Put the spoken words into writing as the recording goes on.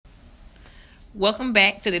Welcome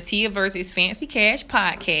back to the Tia versus Fancy Cash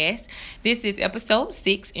podcast. This is episode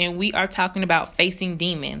 6, and we are talking about facing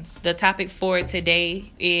demons. The topic for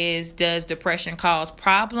today is, does depression cause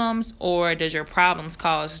problems, or does your problems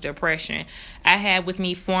cause depression? I have with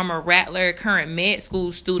me former Rattler, current med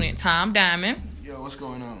school student Tom Diamond. Yo, what's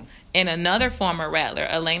going on? And another former Rattler,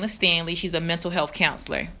 Elena Stanley. She's a mental health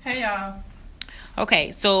counselor. Hey, y'all.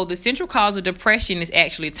 Okay, so the central cause of depression is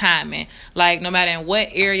actually timing. Like, no matter in what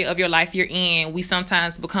area of your life you're in, we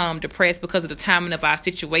sometimes become depressed because of the timing of our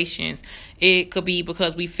situations. It could be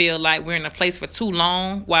because we feel like we're in a place for too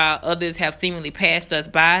long while others have seemingly passed us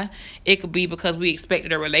by. It could be because we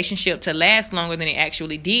expected a relationship to last longer than it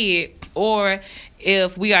actually did. Or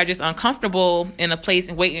if we are just uncomfortable in a place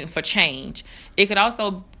and waiting for change.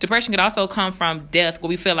 Depression could also come from death, where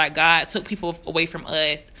we feel like God took people away from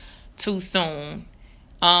us too soon.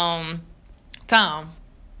 Tom,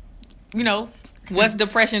 what's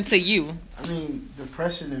depression to you? I mean,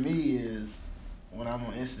 depression to me is when I'm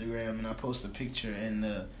on Instagram and I post a picture and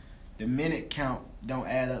the minute count don't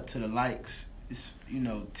add up to the likes. It's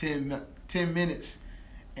 10 minutes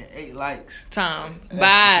and 8 likes. Tom,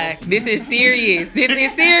 bye. This is serious.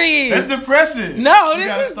 That's depressing. No,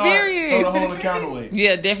 this is serious. Throw the whole account away.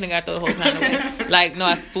 Yeah, definitely got to throw the whole account away. Like, no,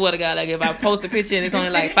 I swear to God, like if I post a picture and it's only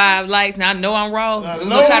like 5 likes, now I know I'm wrong. We're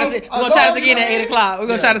gonna try this again at 8 o'clock. We're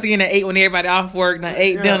gonna try this again at 8 when everybody off work, now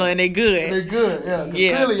 8 dinner, and they good. They're good,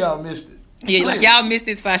 yeah. Clearly y'all missed it. Yeah, like y'all missed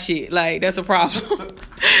this for shit. Like, that's a problem.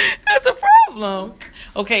 That's a problem.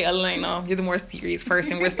 Okay, Elena, you're the more serious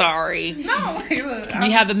person. We're sorry. No, look,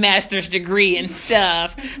 you have the master's degree and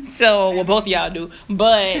stuff. So, well, both of y'all do.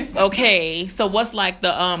 But, okay, so what's like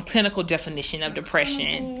the clinical definition of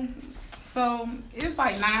depression? So, it's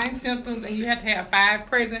like 9 symptoms and you have to have 5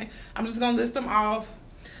 present. I'm just going to list them off.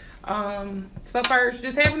 So first,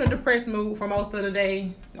 just having a depressed mood for most of the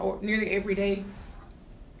day or nearly every day.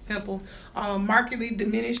 Simple. Markedly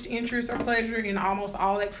diminished interest or pleasure in almost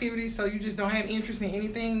all activities, so you just don't have interest in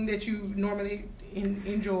anything that you normally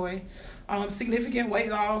enjoy. Significant weight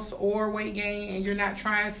loss or weight gain, and you're not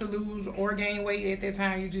trying to lose or gain weight at that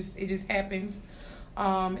time. It just happens.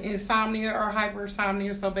 Insomnia or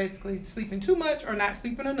hypersomnia, so basically sleeping too much or not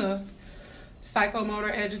sleeping enough.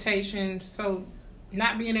 Psychomotor agitation, so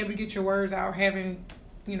not being able to get your words out, having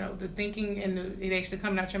the thinking and it actually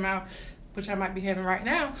coming out your mouth, which I might be having right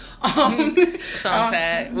now.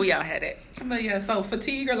 Tongue-tied. We all had it. But yeah, so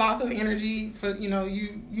fatigue or loss of energy.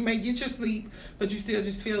 You may get your sleep, but you still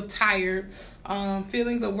just feel tired.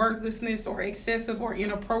 Feelings of worthlessness or excessive or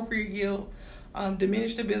inappropriate guilt.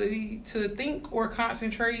 Diminished ability to think or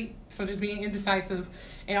concentrate, so just being indecisive.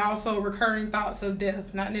 And also recurring thoughts of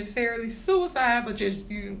death. Not necessarily suicide, but just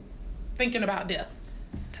you thinking about death.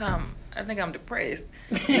 Tom, I think I'm depressed.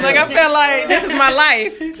 Like, I feel like this is my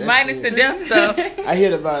life, minus the death stuff. I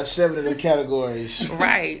hit about 7 of them categories.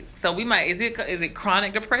 Right. So we might. Is it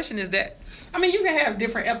chronic depression? Is that? I mean, you can have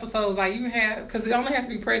different episodes. Like you can have, because it only has to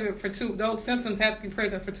be present for 2. Those symptoms have to be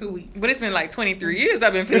present for 2 weeks. But it's been like 23 years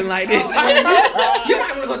I've been feeling like this. You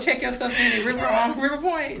might want to go check yourself in at River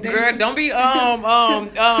Point. Girl, don't be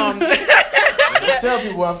Don't tell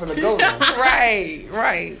people I'm finna go now.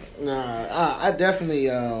 Right. Nah, I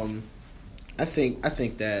definitely I think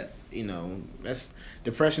that that's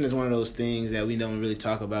depression is one of those things that we don't really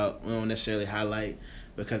talk about. We don't necessarily highlight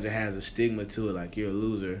because it has a stigma to it, like you're a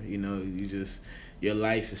loser. Your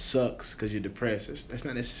life sucks because you're depressed. That's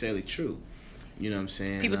not necessarily true. You know what I'm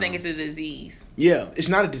saying? People think it's a disease. Yeah, it's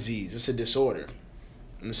not a disease. It's a disorder.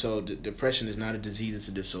 And so depression is not a disease, it's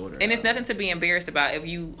a disorder. And it's nothing to be embarrassed about if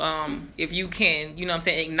you can,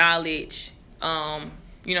 acknowledge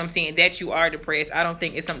that you are depressed. I don't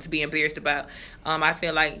think it's something to be embarrassed about. I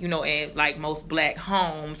feel like, in like most black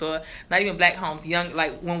homes, or not even black homes, young,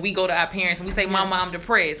 like when we go to our parents and we say, Mama, I'm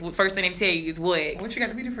depressed, what first thing they tell you is what? What you got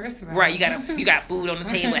to be depressed about? Right, you got food on the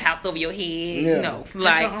table, a house over your head, yeah.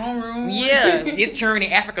 Like your own room. Yeah, it's churning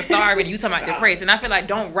in Africa starving, you talking about depressed. And I feel like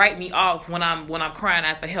don't write me off when I'm crying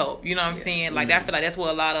out for help. You know what I'm saying? Like, I feel like that's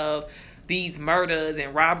what a lot of these murders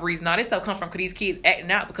and robberies and all this stuff comes from, because these kids acting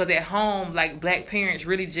out because at home, like, black parents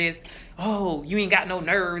really just, you ain't got no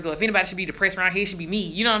nerves, or if anybody should be depressed around here, it should be me.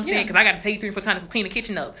 You know what I'm saying? Because I got to take 3 or 4 times to clean the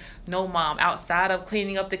kitchen up. No, Mom, outside of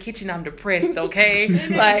cleaning up the kitchen, I'm depressed, okay?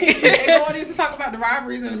 Like, and going in to talk about the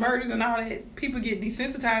robberies and the murders and all that, people get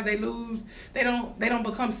desensitized. They don't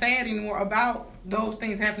become sad anymore about those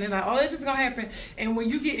things happening. Like, it's just gonna happen. And when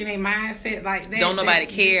you get in a mindset like that, don't nobody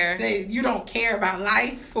care. You don't care about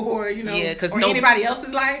life, or or anybody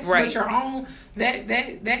else's life, right, but your own.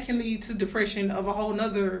 That can lead to depression of a whole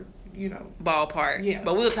nother ballpark. Yeah.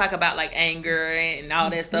 But we'll talk about like anger and all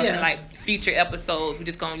that stuff Yeah. in like future episodes. We're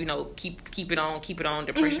just gonna, keep it on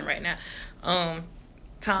depression right now.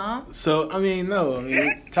 Tom? So,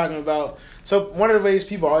 talking about... So, one of the ways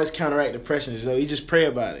people always counteract depression is, you just pray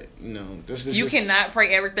about it. You cannot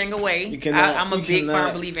pray everything away. You cannot, I'm a big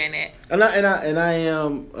firm believer in that. And I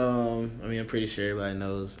am... I'm pretty sure everybody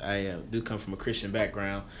knows I do come from a Christian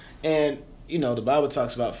background. And, the Bible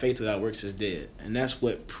talks about faith without works is dead. And that's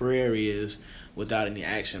what prayer is without any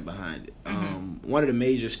action behind it. One of the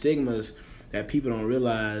major stigmas that people don't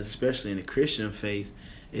realize, especially in the Christian faith,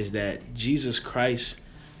 is that Jesus Christ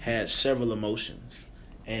had several emotions.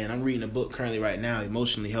 And I'm reading a book currently right now,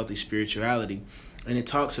 Emotionally Healthy Spirituality, and it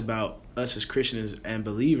talks about us as Christians and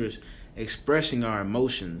believers expressing our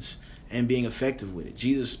emotions and being effective with it.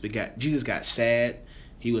 Jesus got sad,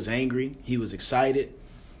 he was angry, he was excited,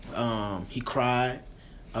 he cried,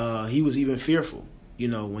 he was even fearful.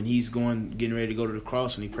 When he's getting ready to go to the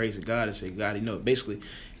cross, and he prays to God and say, God, basically,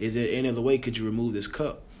 is there any other way could you remove this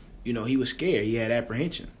cup? He was scared, he had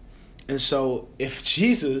apprehension. And so if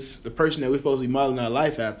Jesus, the person that we're supposed to be modeling our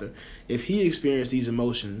life after, if he experienced these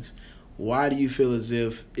emotions, why do you feel as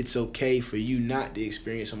if it's okay for you not to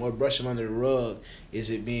experience them or brush them under the rug? Is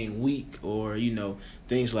it being weak or,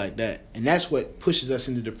 things like that? And that's what pushes us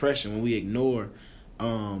into depression, when we ignore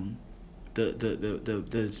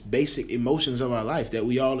the basic emotions of our life that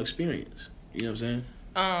we all experience. You know what I'm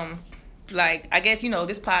saying? I guess,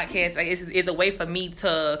 this podcast, is a way for me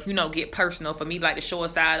to, get personal, for me, to show a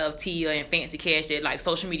side of Tia and Fancy Cash that,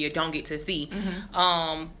 social media don't get to see.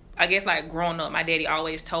 I guess, growing up, my daddy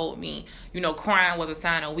always told me, crying was a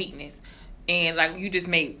sign of weakness. And, you just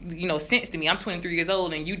made, sense to me. I'm 23 years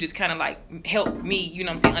old, and you just kind of, helped me,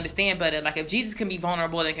 understand better. If Jesus can be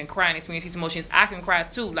vulnerable and can cry and experience these emotions, I can cry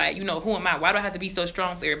too. Who am I? Why do I have to be so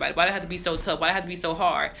strong for everybody? Why do I have to be so tough? Why do I have to be so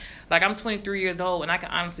hard? I'm 23 years old, and I can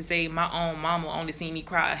honestly say my own mama only seen me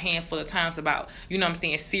cry a handful of times about,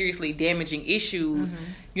 seriously damaging issues.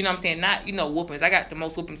 Not, whoopings. I got the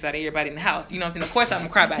most whoopings out of everybody in the house. Of course I'm going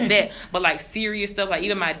to cry about that. But, serious stuff,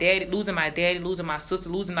 even my daddy, losing my sister,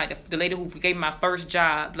 losing, the lady who gave me my first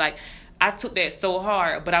job. I took that so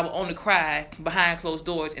hard, but I would only cry behind closed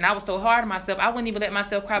doors. And I was so hard on myself, I wouldn't even let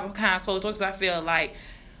myself cry behind closed doors, because I feel like,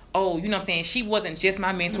 she wasn't just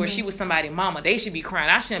my mentor. She was somebody's mama. They should be crying.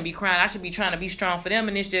 I shouldn't be crying. I should be trying to be strong for them.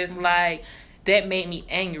 And it's just that made me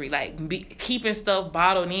angry. Keeping stuff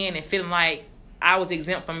bottled in and feeling like I was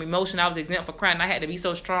exempt from emotion. I was exempt from crying. I had to be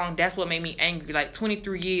so strong. That's what made me angry.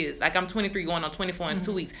 23 years. I'm 23 going on 24 in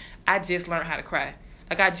 2 weeks. I just learned how to cry.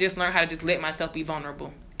 I just learned how to just let myself be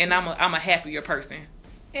vulnerable. And I'm a happier person.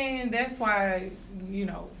 And that's why,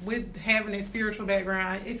 with having a spiritual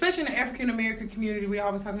background, especially in the African American community, we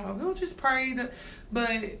always talk about, we'll just pray.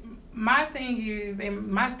 But my thing is, and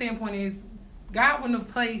my standpoint is, God wouldn't have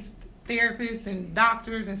placed therapists and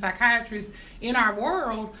doctors and psychiatrists in our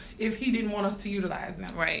world if he didn't want us to utilize them.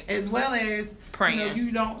 Right. As well as praying.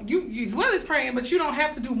 As well as praying, but you don't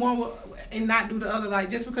have to do one and not do the other.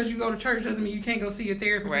 Just because you go to church doesn't mean you can't go see your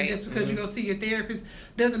therapist. Right. And just because you go see your therapist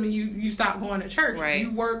doesn't mean you stop going to church. Right.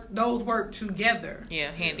 Those work together.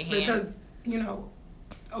 Yeah, hand in hand. Because,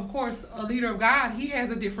 of course, a leader of God, he has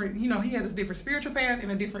a different spiritual path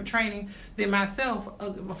and a different training than myself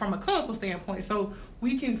from a clinical standpoint. So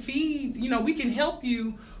we can we can help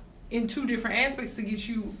you in two different aspects to get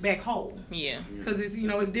you back whole. Yeah. Because it's,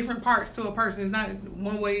 it's different parts to a person. It's not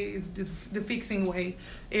one way is the fixing way.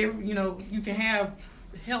 You can have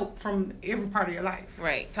help from every part of your life.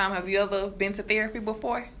 Right. Tom, have you ever been to therapy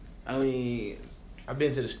before? I've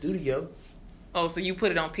been to the studio. Oh, so you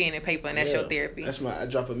put it on pen and paper, and that's your therapy. I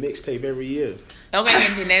drop a mixtape every year.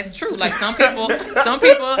 Okay, and that's true. Some people,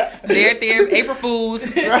 their therapy, April Fools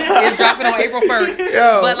is dropping on April 1st.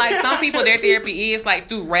 Yo. But some people, their therapy is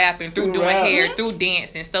through rapping, through doing hair, through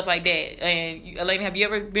dancing, stuff like that. And Elena, have you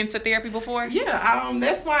ever been to therapy before? Yeah,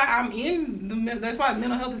 that's why that's why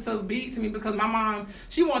mental health is so big to me, because my mom,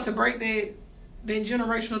 she wanted to break that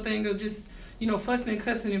generational thing of just, fussing and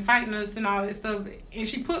cussing and fighting us and all that stuff. And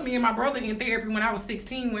she put me and my brother in therapy when I was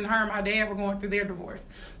 16, when her and my dad were going through their divorce.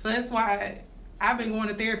 So that's why I've been going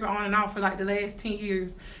to therapy on and off for the last 10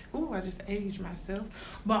 years. Ooh, I just aged myself.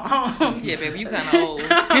 But yeah, baby, you kind of old.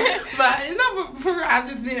 but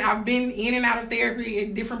I've been in and out of therapy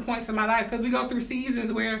at different points in my life, because we go through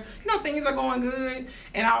seasons where things are going good,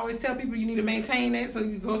 and I always tell people you need to maintain that, so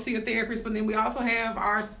you go see a therapist. But then we also have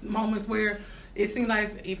our moments where it seems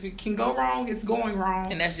like if it can go wrong, it's going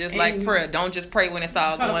wrong. And that's just like prayer. Don't just pray when it's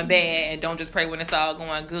all going bad, and don't just pray when it's all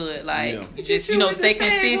going good. Like, just, stay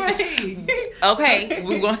consistent. Okay,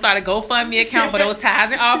 we're going to start a GoFundMe account for those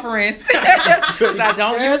tithes and offerings. I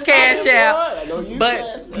don't use Cash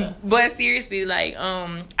App. But seriously, like,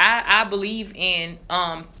 I believe in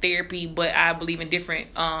therapy, but I believe in different,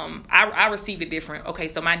 I received it different. Okay,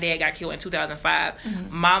 so my dad got killed in 2005.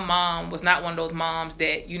 Mm-hmm. My mom was not one of those moms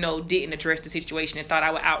that, didn't address the situation and thought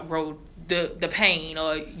I would outgrow the pain,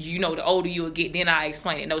 or the older you would get, then I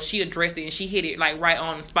explain it. No, she addressed it and she hit it like right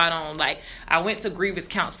on, spot on. Like, I went to grievance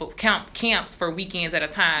camps for weekends at a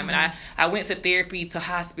time, mm-hmm. and I went to therapy, to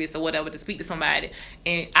hospice or whatever, to speak to somebody,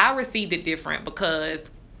 and I received it different because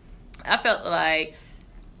I felt like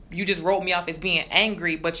you just wrote me off as being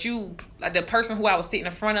angry, but the person who I was sitting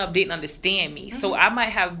in front of didn't understand me. Mm-hmm. So I might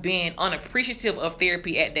have been unappreciative of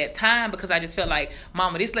therapy at that time because I just felt like,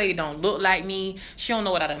 Mama, this lady don't look like me. She don't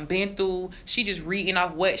know what I done been through. She just reading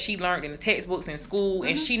off what she learned in the textbooks in school, mm-hmm.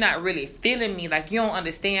 and she not really feeling me. Like, you don't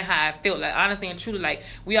understand how I felt. Like, honestly and truly, like,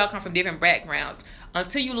 we all come from different backgrounds.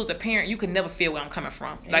 Until you lose a parent, you can never feel where I'm coming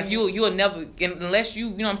from. Like, you'll never, unless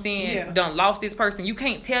you know what I'm saying, done lost this person, you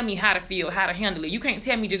can't tell me how to feel, how to handle it. You can't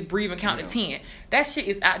tell me just breathe and count to 10. That shit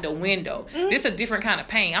is out the window. Mm-hmm. This a different kind of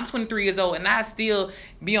pain. I'm 23 years old, and I still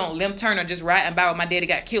be on Lim Turner just writing about my daddy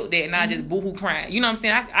got killed there, and I just boohoo crying. You know what I'm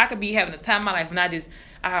saying? I could be having a time of my life, and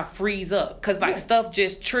I freeze up. Because, like, stuff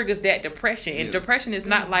just triggers that depression. And depression is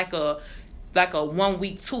not like a 1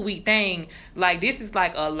 week, 2 week thing. Like, this is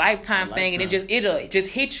like a lifetime thing, and it'll just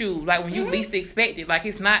hit you like when you least expect it. Like,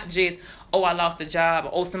 it's not just, oh, I lost a job,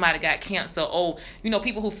 or oh, somebody got cancer, oh,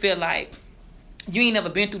 people who feel like you ain't never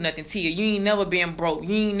been through nothing, Tia. You ain't never been broke.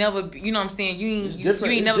 You ain't never, you know what I'm saying? You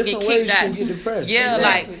ain't never get kicked out. Yeah, exactly.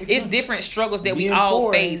 Like, it's different struggles that we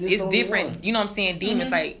all face. It's different, you know what I'm saying? Demons,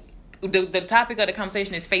 mm-hmm. like, the topic of the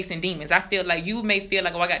conversation is facing demons. I feel like you may feel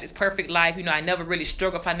like, oh, I got this perfect life. I never really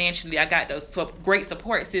struggle financially. I got the great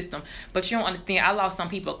support system. But you don't understand. I lost some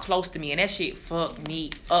people close to me, and that shit fucked me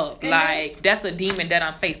up. Like, that's a demon that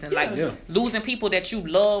I'm facing. Like, losing people that you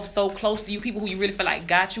love so close to you, people who you really feel like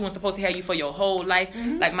got you and supposed to have you for your whole life.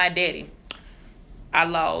 Mm-hmm. Like, my daddy. I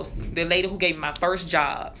lost the lady who gave me my first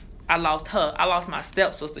job. I lost her. I lost my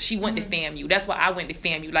stepsister. She went to FAMU. That's why I went to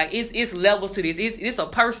FAMU. Like, it's levels to this. It's a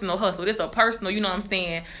personal hustle. It's a personal, you know what I'm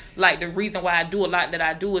saying? Like, the reason why I do a lot that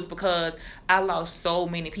I do is because I lost so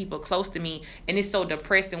many people close to me. And it's so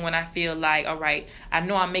depressing when I feel like, all right, I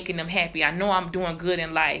know I'm making them happy. I know I'm doing good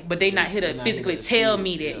in life. But they not here to physically tell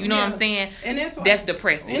me that. You know what I'm saying? And that's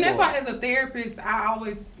depressing. And that's why, as a therapist, I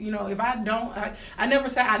always, if I don't, I never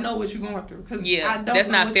say I know what you're going through. Cause I don't that's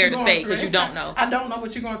know not fair to say because you don't know. I don't know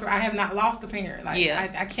what you're going through. I have not lost a parent. Like,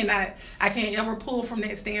 I can't ever pull from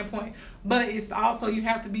that standpoint. But it's also, you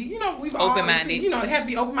have to be, we've open-minded. You have to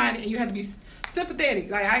be open-minded, and you have to be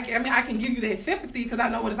sympathetic. Like, I can give you that sympathy because I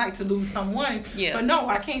know what it's like to lose someone. Yeah. But no,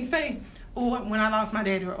 I can't say, oh, when I lost my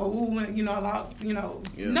daddy, or oh, when I lost,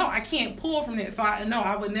 No, I can't pull from that. So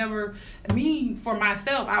I would never, for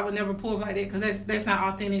myself, I would never pull like that because that's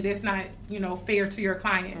not authentic. That's not fair to your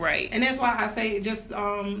client. Right. And that's why I say just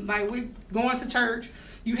like we going to church.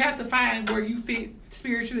 You have to find where you fit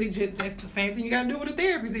spiritually. That's the same thing you got to do with a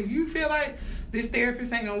therapist. If you feel like this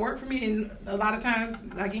therapist ain't gonna work for me, and a lot of times,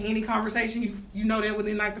 like in any conversation, you know that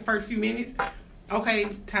within like the first few minutes, okay,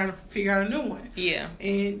 time to figure out a new one. Yeah.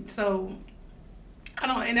 And so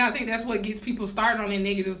I think that's what gets people started on that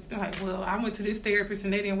negative. Like, well, I went to this therapist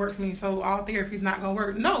and they didn't work for me, so all therapy is not gonna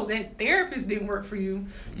work. No, that therapist didn't work for you.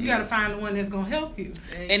 You got to find the one that's gonna help you.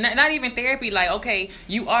 And not even therapy. Like, okay,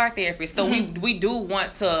 you are a therapist, so we do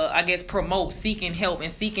want to, I guess, promote seeking help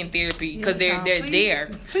and seeking therapy because they're there.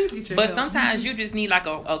 Please but sometimes you just need like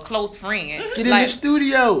a close friend. Get in the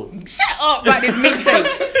studio. Shut up about this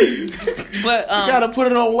mixtape. But you gotta put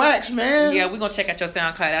it on wax, man. Yeah, we're gonna check out your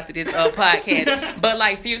SoundCloud after this podcast. But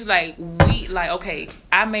like, seriously, like,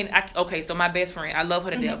 so my best friend, I love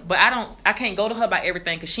her to death, but I can't go to her about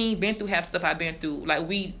everything because she ain't been through half the stuff I've been through. Like,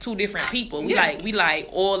 we two different people. We like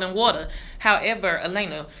oil and water. However,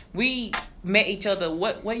 Elena, we met each other.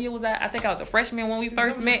 What year was I? I think I was a freshman when we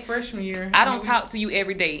first met. Freshman year. I don't talk to you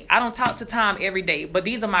every day. I don't talk to Tom every day. But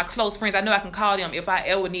these are my close friends. I know I can call them if I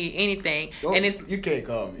ever need anything. You can't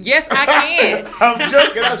call me. Yes, I can. I'm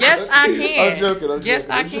joking. Yes, I can. I'm joking. Yes,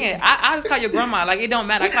 I can. I just call your grandma. Like, it don't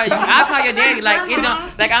matter. I call your daddy. Like, it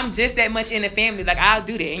don't. Like, I'm just that much in the family. Like, I'll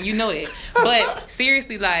do that, and you know that. But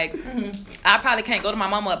seriously, like, I probably can't go to my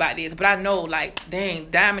mama about this. But I know, like, dang,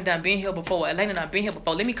 Diamond done been here before. Elena done been here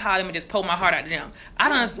before. Let me call them and just pour my my heart out to them.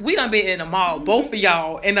 We done been in the mall, both of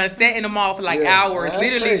y'all, and done sat in the mall for like hours,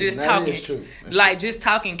 literally crazy. Just talking, like just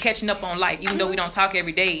talking, catching up on life, even though we don't talk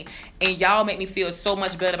every day. And y'all make me feel so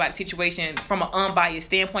much better about the situation from an unbiased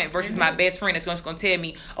standpoint versus my best friend that's going to tell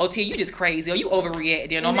me, "Oh, Tia, you just crazy, or you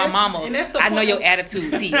overreacting." Or my mama, I know your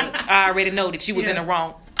attitude, Tia. I already know that you was in the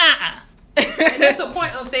wrong. And that's the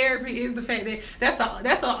point of therapy, is the fact that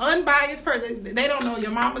that's an unbiased person. They don't know your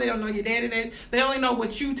mama, they don't know your daddy, they only know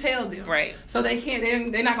what you tell them. Right. So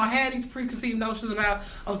they're not gonna have these preconceived notions about,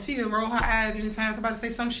 oh, Tia roll her eyes anytime somebody say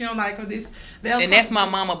something she don't like, or this. And that's my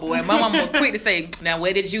mama, boy. My mama quick to say, "Now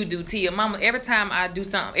what did you do, Tia?" Mama, every time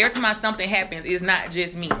something happens, it's not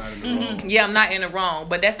just me. Yeah, I'm not in the wrong,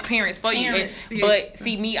 but that's parents for you. But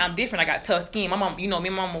see me, I'm different. I got tough skin. My mom, me and my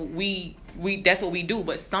mama, we that's what we do.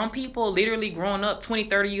 But some people literally growing up 20,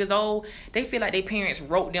 30 years old, they feel like their parents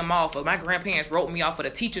wrote them off, or my grandparents wrote me off, or the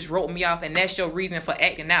teachers wrote me off, and that's your reason for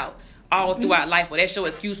acting out all throughout life, or that's your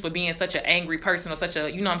excuse for being such an angry person, or such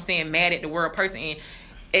a, mad at the world person. And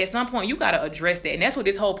at some point you gotta address that, and that's what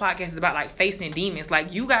this whole podcast is about, like facing demons.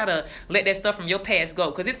 Like, you gotta let that stuff from your past go,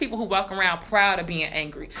 because it's people who walk around proud of being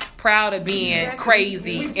angry, proud of being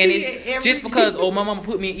crazy, and it's just because my mama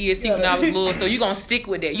put me in ESC when I was little, so you gonna stick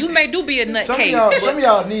with that. You may be a nutcase. Some of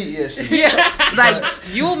y'all need ESC. Yeah, like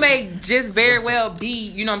you may just very well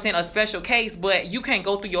be, a special case, but you can't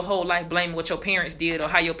go through your whole life blaming what your parents did, or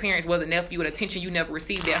how your parents wasn't there for you, or the attention you never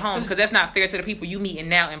received at home, because that's not fair to the people you meeting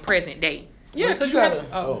now in present day. Yeah, because you gotta.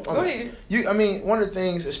 Go ahead. One of the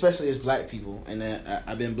things, especially as black people, and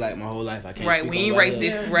I've been black my whole life. I can't. Right, we ain't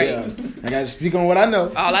racist, right? Yeah. I gotta speak on what I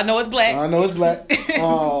know. All I know is black.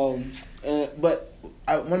 But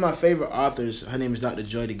one of my favorite authors, her name is Dr.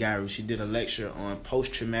 Joy DeGaru. She did a lecture on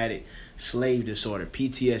post-traumatic slave disorder,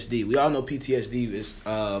 PTSD. We all know PTSD is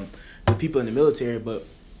the people in the military, but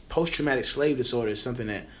post-traumatic slave disorder is something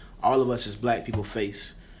that all of us as black people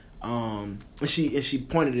face. And she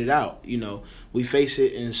pointed it out. We face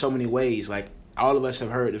it in so many ways. Like, all of us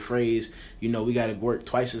have heard the phrase, we got to work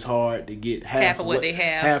twice as hard to get half of what they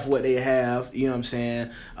have. Half what they have. You know what I'm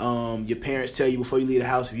saying? Your parents tell you before you leave the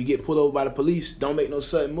house, if you get pulled over by the police, don't make no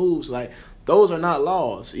sudden moves. Like, those are not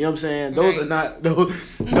laws. You know what I'm saying?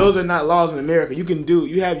 Those are not laws in America.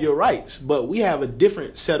 You have your rights, but we have a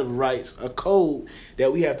different set of rights, a code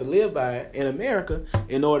that we have to live by in America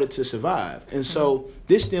in order to survive. And so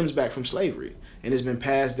this stems back from slavery, and it's been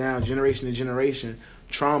passed down generation to generation.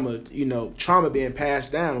 Trauma being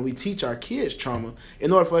passed down, and we teach our kids trauma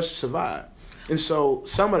in order for us to survive. And so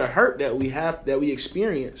some of the hurt that we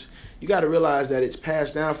experience, you got to realize that it's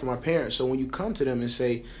passed down from our parents. So when you come to them and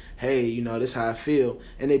say, "Hey, this is how I feel,"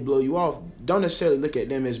 and they blow you off, don't necessarily look at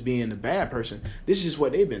them as being the bad person. This is just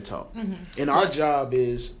what they've been taught. And our job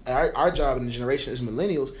in the generation as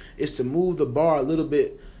millennials is to move the bar a little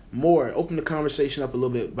bit more, open the conversation up a little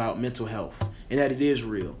bit about mental health, and that it is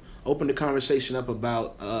real. Open the conversation up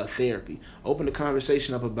about therapy. Open the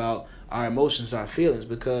conversation up about our emotions, our feelings,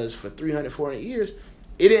 because for 300, 400 years,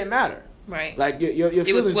 it didn't matter. Right. Like, your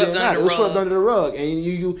feelings didn't matter. It was swept under the rug. And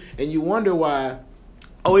you wonder why,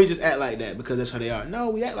 we just act like that because that's how they are. No,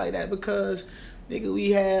 we act like that because, nigga,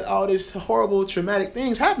 we had all this horrible, traumatic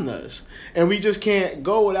things happen to us. And we just can't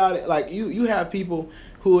go without it. Like, you have people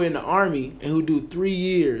who are in the Army and who do 3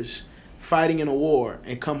 years fighting in a war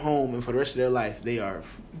and come home, and for the rest of their life, they are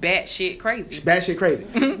batshit crazy. Batshit crazy.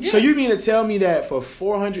 Yeah. So you mean to tell me that for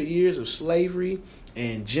 400 years of slavery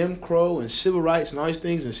and Jim Crow and civil rights and all these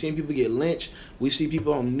things, and seeing people get lynched, we see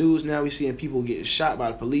people on the news now, we seeing people get shot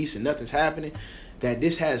by the police and nothing's happening, that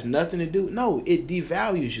this has nothing to do? No, it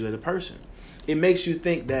devalues you as a person. It makes you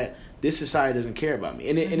think that this society doesn't care about me,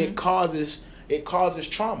 and it causes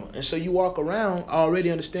trauma. And so you walk around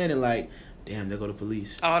already understanding, like, damn, there go the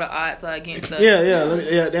police. All the odds are against us.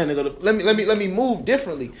 Damn, they go to, let me move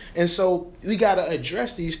differently. And so we gotta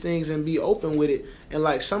address these things and be open with it. And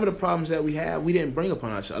like, some of the problems that we have, we didn't bring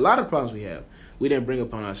upon ourselves. A lot of problems we didn't bring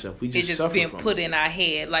upon ourselves. We just suffer been from put in our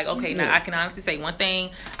head. Like, okay, now I can honestly say one thing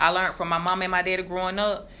I learned from my mom and my daddy growing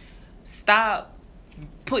up: stop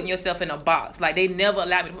putting yourself in a box. Like, they never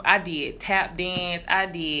allowed me. I did tap dance, I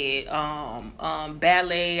did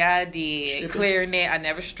ballet, I did clarinet. I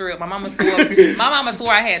never stripped. My mama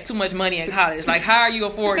swore I had too much money in college. Like, how are you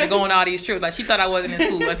affording to go on all these trips? Like, she thought I wasn't in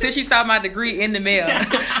school until she saw my degree in the mail.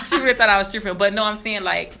 She really thought I was stripping. But no, I'm saying,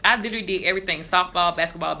 like, I literally did everything: softball,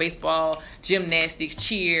 basketball, baseball, gymnastics,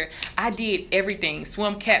 cheer. I did everything: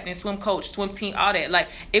 swim captain, swim coach, swim team, all that. Like,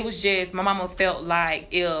 it was just, my mama felt like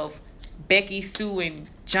if Becky, Sue, and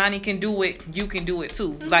Johnny can do it, you can do it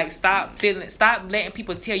too. Like, stop letting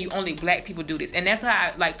people tell you only black people do this. And that's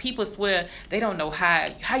how, like, people swear they don't know how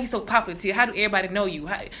you so popular, Tia. How do everybody know you?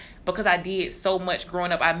 Because I did so much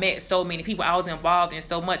growing up. I met so many people. I was involved in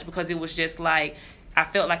so much because it was just like, I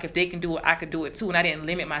felt like if they can do it, I could do it too. And I didn't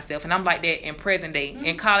limit myself. And I'm like that in present day.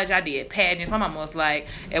 In college, I did pageants. My mama was like,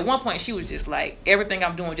 at one point, she was just like, everything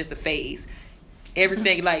I'm doing just a phase.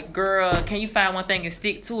 Everything, like, girl, can you find one thing and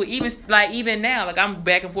stick to it? Even now, like, I'm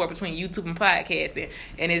back and forth between YouTube and podcasting.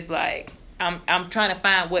 And it's like, I'm trying to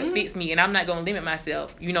find what fits me. And I'm not going to limit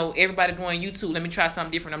myself. You know, everybody doing YouTube. Let me try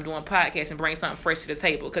something different. I'm doing podcasts and bring something fresh to the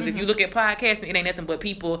table. Because if you look at podcasting, it ain't nothing but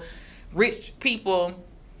rich people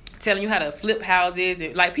telling you how to flip houses.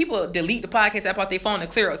 And like, people delete the podcast app off their phone to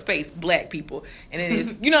clear up space. Black people. And it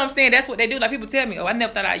is, you know what I'm saying? That's what they do. Like, people tell me, oh, I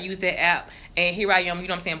never thought I'd use that app. And here I am, you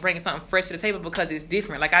know what I'm saying, bringing something fresh to the table because it's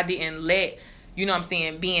different. Like, I didn't let, you know what I'm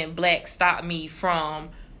saying, being black stop me from,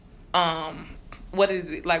 what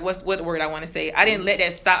is it? Like, what word I want to say? I didn't let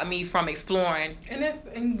that stop me from exploring.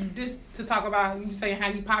 And just to talk about, you saying how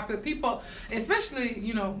you popular people, especially,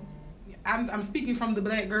 you know, I'm speaking from the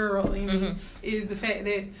black girl in me, is the fact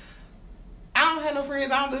that I don't have no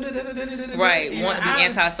friends. I don't right. Want to be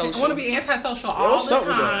antisocial. I want to be antisocial all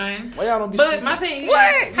the time. Why y'all don't be? But speaking? My thing is,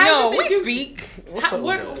 what? No, we speak.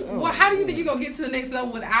 How do you think you're gonna get to the next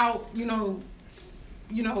level without you know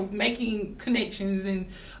making connections and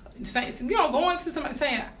saying, you know, going to somebody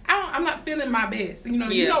saying I'm not feeling my best. You know,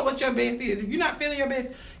 you know what your best is. If you're not feeling your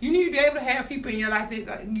best, you need to be able to have people in your life that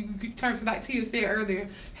like, you turn to, like Tia said earlier,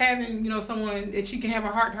 having, you know, someone that she can have a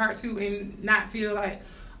heart to heart to and not feel like,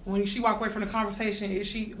 when she walk away from the conversation, is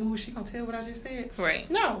she gonna tell what I just said? Right.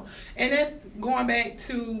 No. And that's going back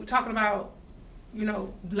to talking about, you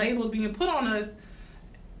know, labels being put on us.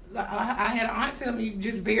 I had an aunt tell me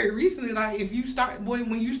just very recently, like, if you start,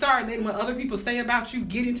 when you start letting what other people say about you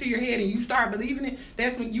get into your head and you start believing it,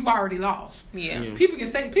 that's when you've already lost. Yeah. People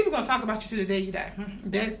gonna talk about you to the day you die.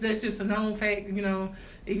 That's just a known fact, you know.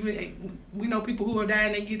 Even we know people who are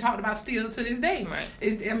dying, they get talked about still to this day. Right.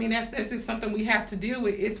 That's just something we have to deal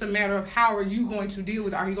with. It's a matter of how are you going to deal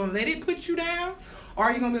with it. Are you going to let it put you down? Or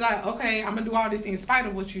are you going to be like, okay, I'm going to do all this in spite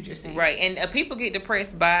of what you just said? Right. And people get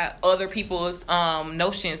depressed by other people's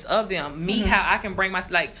notions of them. Me, how I can bring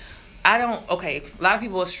myself, like, a lot of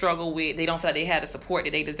people struggle with, they don't feel like they have the support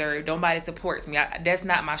that they deserve. Nobody supports me. That's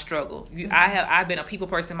not my struggle. I've been a people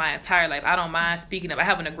person my entire life. I don't mind speaking up. I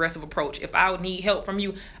have an aggressive approach. If I need help from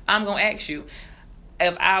you, I'm going to ask you.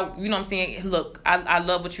 If you know what I'm saying, look, I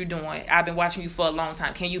love what you're doing. I've been watching you for a long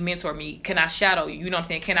time. Can you mentor me? Can I shadow you? You know what I'm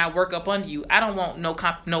saying? Can I work up under you? I don't want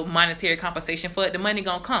no monetary compensation for it. The money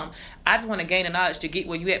gonna come. I just want to gain the knowledge to get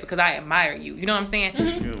where you at because I admire you. You know what I'm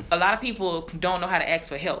saying? A lot of people don't know how to ask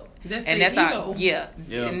for help. That's and that's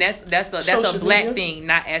and that's a black thing,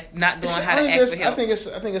 not knowing how to ask for help. I think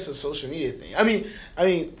it's a social media thing. I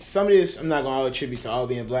mean, some of this I'm not gonna attribute to all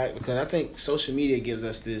being black because I think social media gives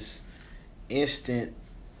us this instant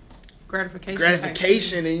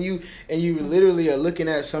gratification and you literally are looking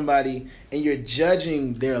at somebody and you're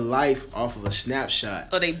judging their life off of a snapshot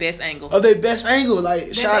or their best angle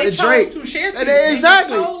like shout out to Drake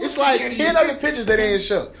exactly. It's like 10 other pictures that they didn't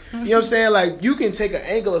show. You know what I'm saying? Like, you can take an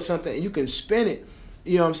angle of something and you can spin it,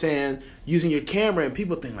 you know what I'm saying, using your camera, and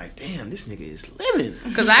people think like, damn, this nigga is living.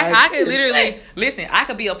 Because I could literally listen, I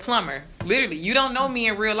could be a plumber, literally. You don't know me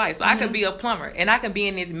in real life, so I could be a plumber and I could be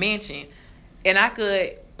in this mansion and I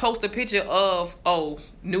could post a picture of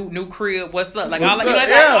new crib, what's up? Like, all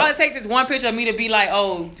it takes is one picture of me to be like,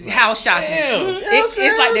 house shopping.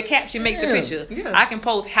 It's like the caption makes the picture. Yeah. I can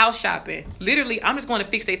post house shopping. Literally, I'm just going to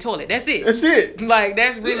fix their toilet. That's it. Like,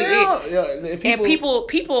 that's really it. And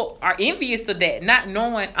people are envious of that, not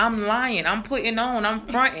knowing I'm lying, I'm putting on, I'm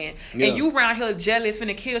fronting, and you around here jealous,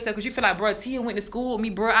 finna kill yourself because you feel like, bro, Tia went to school with me,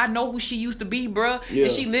 bro. I know who she used to be, bro,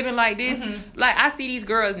 and she living like this. Like, I see these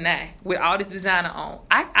girls now with all this designer on.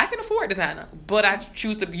 I can afford designer, but I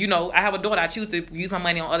choose to, you know, I have a daughter. I choose to use my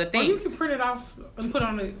money on other things. You can print it off and put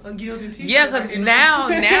on a Gildan t-shirt. Yeah, because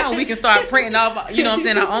now we can start printing off, you know what I'm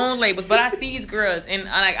saying, our own labels. But I see these girls, and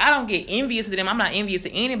I don't get envious of them. I'm not envious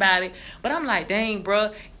of anybody. But I'm like, dang,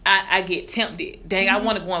 bro, I get tempted. Dang, I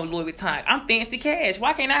want to go on with Louis Vuitton. I'm fancy cash.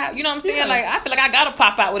 Why can't I? You know what I'm saying? Yeah. Like, I feel like I gotta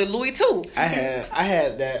pop out with a Louis too. I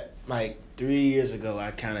had that like 3 years ago.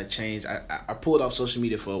 I kind of changed. I pulled off social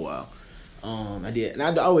media for a while. I did, and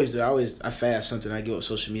I always do. I fast something. I give up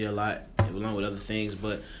social media a lot, along with other things.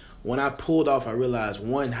 But when I pulled off, I realized,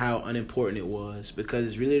 one, how unimportant it was, because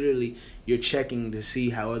it's really literally you're checking to see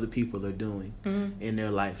how other people are doing in their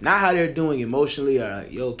life, not how they're doing emotionally. Or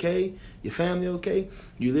you okay? Your family okay?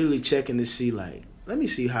 You're literally checking to see, like, let me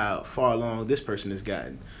see how far along this person has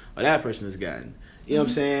gotten or that person has gotten. You know what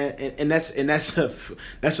I'm saying? And that's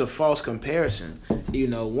a false comparison. You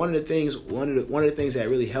know, one of the things that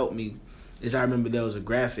really helped me is I remember there was a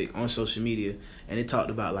graphic on social media and it talked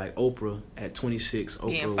about like Oprah at 26.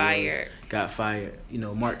 Oprah got fired. You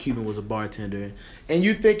know, Mark Cuban was a bartender, and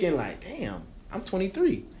you thinking like, damn, I'm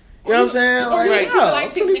 23. You know what I'm saying?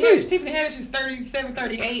 Like Tiffany Haddish. Tiffany Haddish is 37,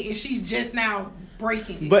 38, and she's just now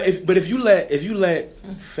breaking it. But if you let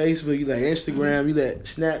Facebook, you let Instagram, you let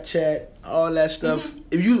Snapchat, all that stuff,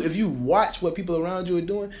 if you watch what people around you are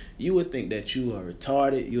doing, you would think that you are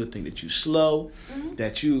retarded. You would think that you slow,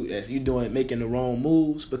 that you making the wrong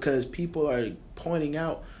moves, because people are pointing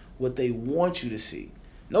out what they want you to see.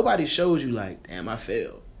 Nobody shows you like, damn, I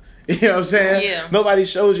failed. You know what I'm saying? Yeah. Nobody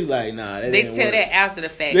shows you like, nah. They tell that after the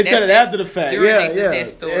fact. They tell it after the fact. During their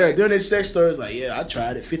success story. Yeah, during their sex stories, like, yeah, I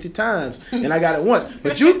tried it 50 times and I got it once.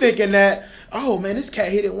 But you thinking that, oh man, this cat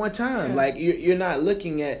hit it one time. Like you're not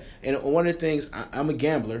looking at. And one of the things, I'm a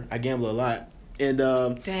gambler. I gamble a lot. And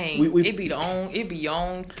dang, it be your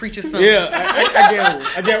own preacher son. Yeah,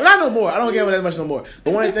 I gamble. Not no more. I don't gamble that much no more.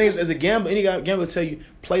 But one of the things as a gambler, any gambler will tell you,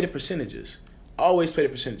 play the percentages. Always play the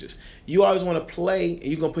percentages. You always want to play, and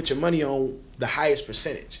you're gonna put your money on the highest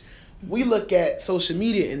percentage. We look at social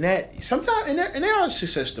media, and that sometimes, and there are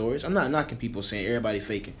success stories. I'm not knocking people saying everybody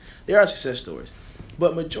faking. There are success stories,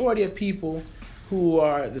 but majority of people who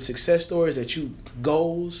are the success stories that you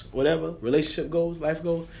goals, whatever, relationship goals, life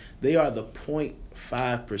goals, they are the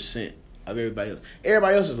 0.5% of everybody else.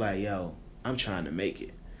 Everybody else is like, yo, I'm trying to make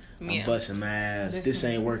it. I'm busting my ass. This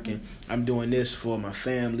ain't working. I'm doing this for my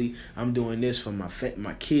family. I'm doing this for my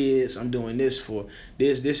kids. I'm doing this for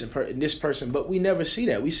this person. But we never see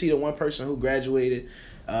that. We see the one person who graduated,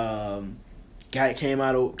 came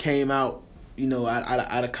out, you know,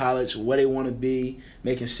 out of college, where they want to be,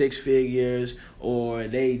 making 6 figures, or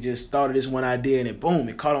they just thought of this one idea and it boom,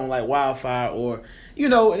 it caught on like wildfire, or you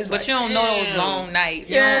know, and it's but like, you don't know those long nights.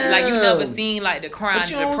 Yeah. You never seen like the crime, the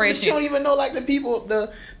depression. But you don't even know like the people, the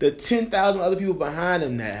 10,000 other people behind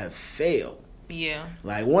them that have failed. Yeah.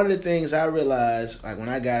 Like one of the things I realized, like when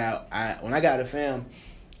I got out of fam,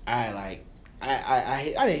 I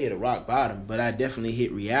didn't hit a rock bottom, but I definitely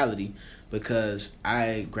hit reality, because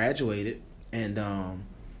I graduated and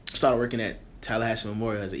started working at Tallahassee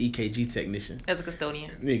Memorial as an EKG technician. As a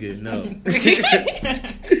custodian. Nigga, no.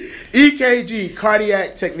 EKG,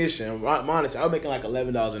 cardiac technician, monitor. I was making like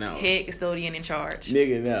 $11 an hour. Head custodian in charge.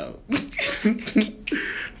 Nigga, no.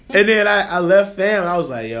 And then I left fam and I was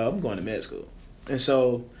like, yo, I'm going to med school. And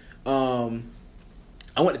so I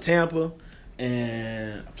went to Tampa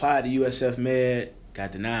and applied to USF Med,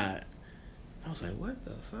 got denied. I was like, what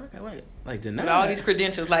the fuck? Wait, like denied? With all these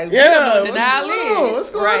credentials, like, yeah, denied list.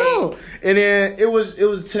 What's going on? And then it was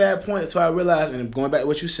to that point until I realized, and going back to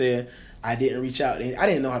what you said, I didn't reach out. I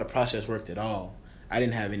didn't know how the process worked at all. I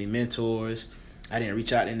didn't have any mentors. I didn't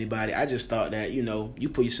reach out to anybody. I just thought that, you know, you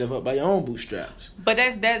pull yourself up by your own bootstraps. But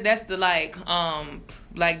that's the like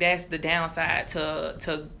that's the downside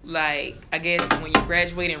to like, I guess when you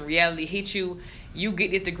graduate and reality hits you, you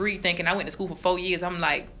get this degree thinking I went to school for 4 years. I'm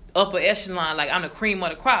like upper echelon, like I'm the cream of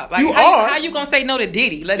the crop. Like how you gonna say no to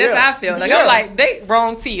Diddy? Like that's how I feel. Like I'm like, they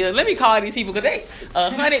wrong Tia. Let me call these people, because they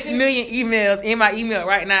 100 million emails in my email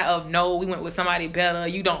right now of no, we went with somebody better.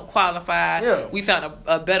 You don't qualify. Yeah. We found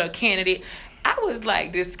a better candidate. I was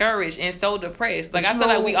like discouraged and so depressed. Like I feel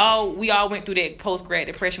like we all went through that post grad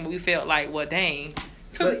depression, but we felt like, well, dang.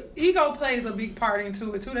 Because ego plays a big part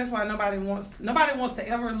into it too. That's why nobody wants to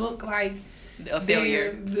ever look like a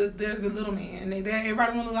failure. They're the little man.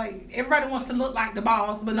 Everybody wants to look like the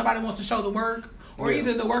boss, but nobody wants to show the work or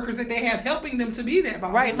either the workers that they have helping them to be that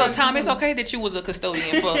boss. Right. So Tom, it's okay that you was a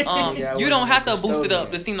custodian for you don't have to boost it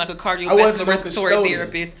up to seem like a cardiovascular respiratory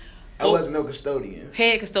therapist. I wasn't no custodian.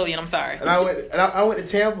 Head custodian, I'm sorry. And I went to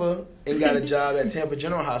Tampa and got a job at Tampa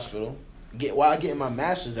General Hospital while getting my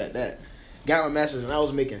master's at that. Got my master's and I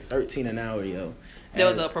was making $13 an hour, yo. There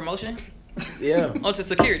was a promotion? Yeah. Onto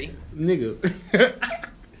security. Nigga.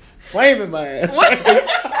 Flaming my ass. What?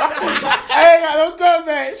 I ain't got no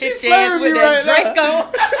comeback. She's flaming me right now.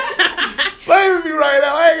 Flaming me right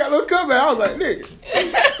now. I ain't got no comeback. I was like,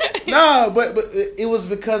 nigga. Nah, but it was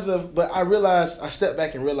because of, but I stepped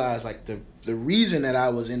back and realized like the reason that I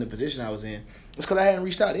was in the position I was in was because I hadn't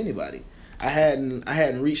reached out to anybody. I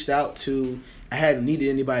hadn't reached out to, I hadn't needed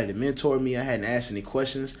anybody to mentor me. I hadn't asked any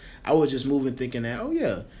questions. I was just moving thinking that, oh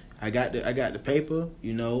yeah, I got the paper,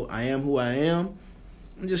 you know, I am who I am.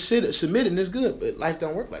 I'm just submitting is good, but life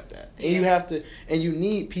don't work like that. And you have to, and you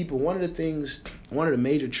need people. One of the things one of the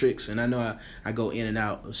major tricks, and I know I go in and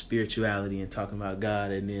out of spirituality and talking about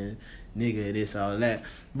God and then nigga this all that,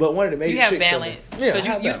 but one of the major tricks, you have balance,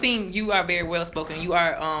 because you are very well spoken, you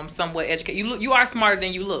are somewhat educated, you are smarter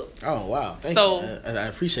than you look. Oh wow, thank you. I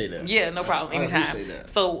appreciate that. Yeah, no problem, anytime. I appreciate that.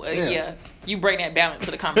 So yeah, you bring that balance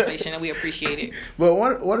to the conversation and we appreciate it. But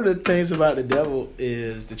one of the things about the devil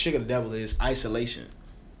is, the trick of the devil is isolation.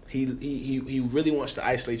 He really wants to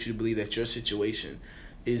isolate you to believe that your situation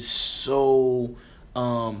is so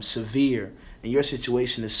severe and your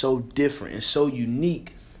situation is so different and so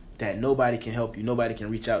unique that nobody can help you, nobody can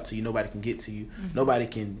reach out to you, nobody can get to you, nobody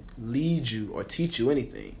can lead you or teach you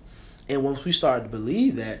anything. And once we start to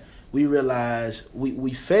believe that, we realize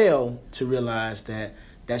we fail to realize that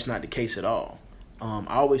that's not the case at all. I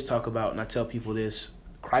always talk about, and I tell people this: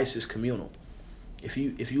 Christ is communal. If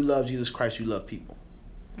you love Jesus Christ, you love people.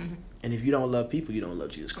 And if you don't love people, you don't love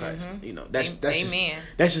Jesus Christ. You know, that's Amen.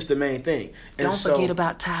 That's just the main thing. And don't forget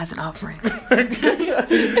about tithes and offerings.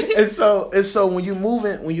 and so when you're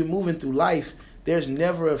moving through life, there's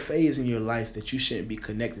never a phase in your life that you shouldn't be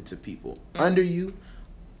connected to people under you,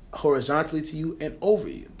 horizontally to you, and over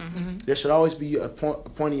you. There should always be a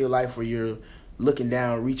point in your life where you're looking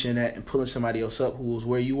down, reaching at, and pulling somebody else up who was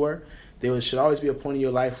where you were. There should always be a point in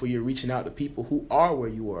your life where you're reaching out to people who are where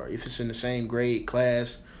you are. If it's in the same grade,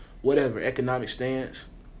 class, whatever, economic stance,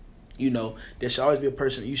 you know, there should always be a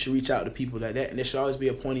person, you should reach out to people like that. And there should always be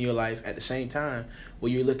a point in your life at the same time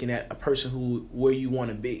where you're looking at a person where you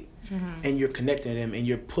want to be. And you're connecting them and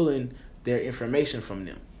you're pulling their information from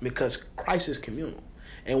them, because Christ is communal.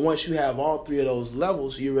 And once you have all three of those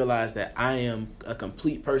levels, you realize that I am a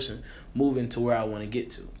complete person moving to where I want to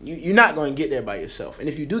get to. You're not going to get there by yourself. And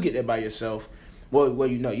if you do get there by yourself, well,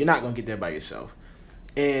 you know, you're not going to get there by yourself.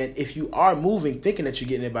 And if you are moving, thinking that you're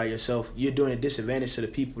getting there by yourself, you're doing a disadvantage to the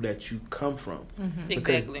people that you come from.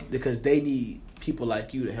 Exactly. Because they need people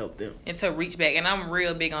like you to help them. And to reach back. And I'm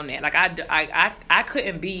real big on that. Like, I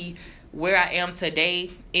couldn't be where I am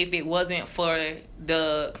today if it wasn't for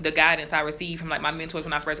the guidance I received from, like, my mentors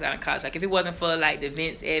when I first got in college. Like, if it wasn't for, like, the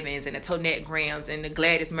Vince Evans and the Tonette Grahams and the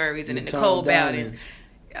Gladys Murrays and the Nicole Bowdens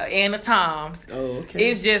and the Toms. Oh, okay.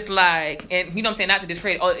 It's just like, and you know what I'm saying, not to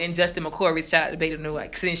discredit, and Justin McCoy reached out to Beta New,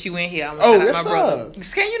 like, since you went here, I'm gonna shout out my brother.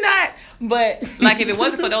 Can you not? But, like, if it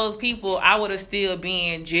wasn't for those people, I would have still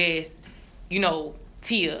been just, you know,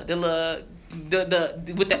 Tia, the little,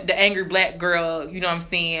 with the angry black girl, you know what I'm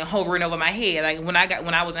saying, hovering over my head. Like,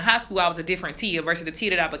 when I was in high school, I was a different Tia versus the Tia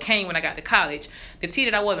that I became when I got to college. The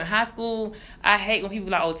Tia that I was in high school, I hate when people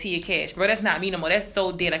are like, oh, Tia Cash. Bro, that's not me no more. That's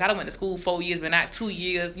so dead. Like, I done went to school 4 years, but not 2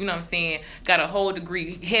 years, you know what I'm saying, got a whole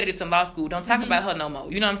degree, headed to law school. Don't talk about her no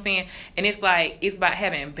more. You know what I'm saying? And it's like, it's about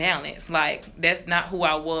having balance. Like, that's not who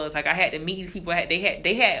I was. Like, I had to meet these people.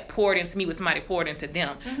 They had poured into me what somebody poured into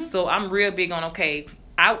them. So I'm real big on, okay,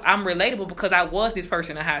 I'm relatable because I was this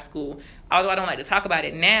person in high school. Although I don't like to talk about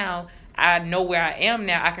it now, I know where I am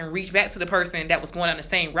now. I can reach back to the person that was going on the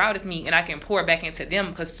same route as me, and I can pour back into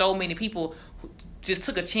them, because so many people just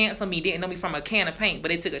took a chance on me, didn't know me from a can of paint, but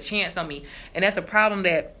they took a chance on me. And that's a problem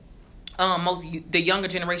that the younger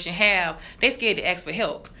generation have. They scared to ask for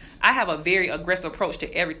help. I have a very aggressive approach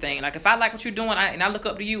to everything. Like, if I like what you're doing and I look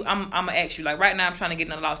up to you, I'm gonna ask you. Like, right now I'm trying to get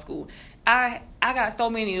into law school. I got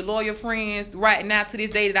so many lawyer friends right now to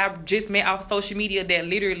this day that I just met off of social media that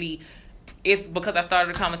literally, it's because I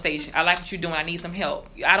started a conversation. I like what you're doing. I need some help.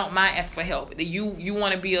 I don't mind asking for help. You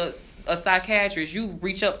want to be a psychiatrist, you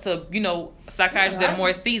reach up to, you know, psychiatrists that are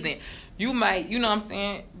more seasoned. You might, you know what I'm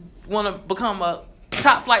saying, want to become a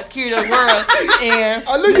top flight security of the world. And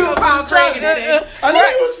I knew you were going to try me. I knew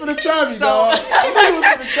you was going to try me, dog. I knew you was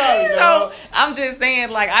going to try me, dog. So I'm just saying,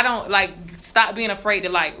 like, I don't, like, stop being afraid to,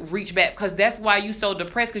 like, reach back, because that's why you so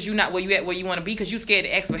depressed, because you're not where you at where you want to be, because you scared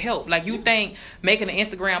to ask for help. Like, you think making an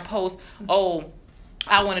Instagram post, oh,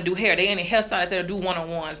 I want to do hair. They ain't hairstylists that do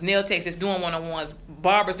one-on-ones, nail techs that's doing one-on-ones,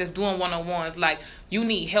 barbers that's doing one-on-ones. Like, you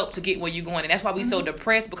need help to get where you're going, and that's why we so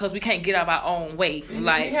depressed, because we can't get out of our own way.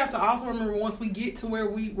 Like, we have to also remember, once we get to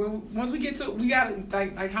we gotta,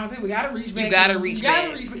 like Tom said, we gotta reach back. You gotta reach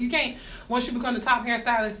back. You can't, once you become the top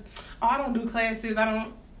hairstylist, oh, I don't do classes, I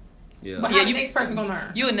don't. Yeah. But how the next person gonna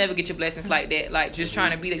learn? You would never get your blessings like that. Like, just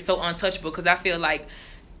trying to be, like, so untouchable, because I feel like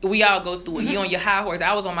we all go through it. You on your high horse.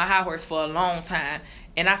 I was on my high horse for a long time,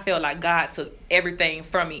 and I felt like God took everything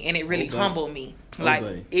from me, and it really humbled me. Like,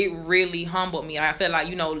 it really humbled me. I feel like,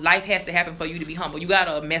 you know, life has to happen for you to be humble. You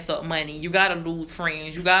gotta mess up money. You gotta lose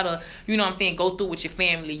friends. You gotta, you know what I'm saying, go through with your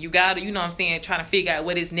family. You gotta, you know what I'm saying, trying to figure out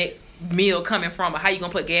where this next meal coming from, or how you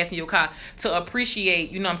gonna put gas in your car, to appreciate,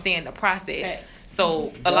 you know what I'm saying, the process. Right.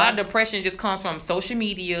 So a lot of depression just comes from social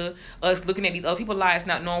media, us looking at these other people's lives,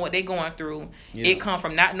 not knowing what they're going through. Yeah. It comes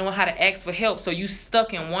from not knowing how to ask for help. So you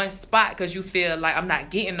stuck in one spot because you feel like I'm not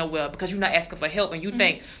getting nowhere because you're not asking for help. And you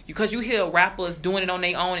think, because you hear rappers doing it on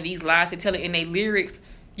their own and these lies they tell it in their lyrics,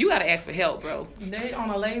 you gotta ask for help, bro. They on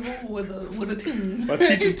a label with a team. My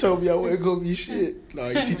teacher told me I wasn't gonna be shit.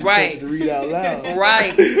 Like, teacher told me to read out loud.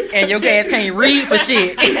 Right. And your ass can't read for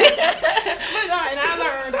shit. But and I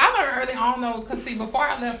learned early on though, cause see, before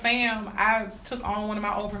I left FAM, I took on one of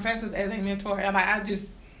my old professors as a mentor, and like I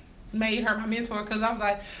just made her my mentor because I was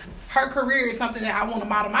like, her career is something that I want to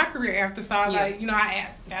model my career after. So I was like, you know, I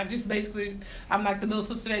just basically, I'm like the little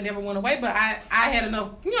sister that never went away. But I had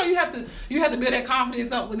enough. You know, you have to build that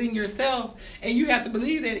confidence up within yourself, and you have to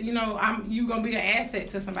believe that you know you gonna be an asset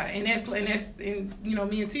to somebody. And that's you know,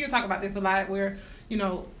 me and Tia talk about this a lot where you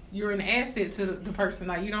know. You're an asset to the person.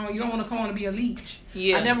 Like you don't want to come on and be a leech.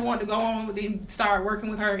 Yeah. I never wanted to go on and start working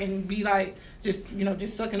with her and be like just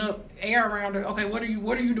sucking up air around her. Okay, what are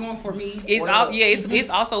you doing for me? It's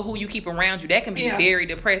also who you keep around you. That can be very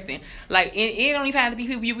depressing. Like it don't even have to be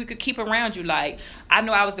people you could keep around you. Like I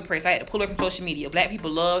know I was depressed. I had to pull away from social media. Black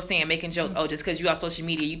people love making jokes. Oh, just because you on social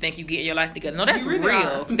media, you think you getting your life together. No, that's really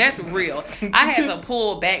real. That's real. I had to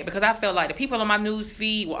pull back because I felt like the people on my news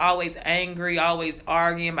feed were always angry, always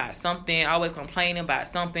arguing about something, always complaining about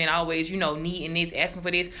something, always needing this, asking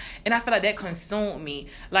for this, and I feel like that consumed me.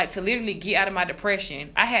 Like to literally get out of my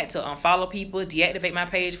depression, I had to unfollow people, deactivate my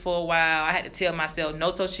page for a while. I had to tell myself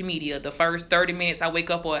no social media. The first 30 minutes I wake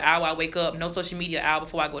up or an hour I wake up, no social media an hour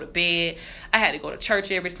before I go to bed. I had to go to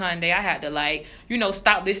church every Sunday. I had to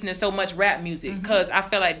stop listening to so much rap music because I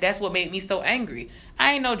felt like that's what made me so angry.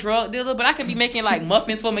 I ain't no drug dealer, but I could be making like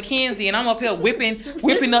muffins for Mackenzie and I'm up here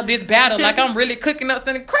whipping up this battle like I'm really cooking up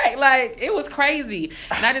something crack. Like it was crazy.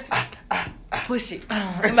 And I just push it.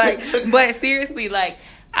 But seriously, like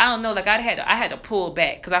I don't know, like I had to pull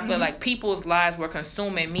back because I feel like people's lives were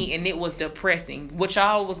consuming me and it was depressing. What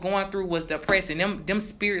y'all was going through was depressing. Them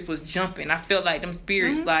spirits was jumping. I feel like them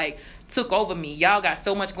spirits like took over me. Y'all got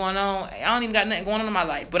so much going on. I don't even got nothing going on in my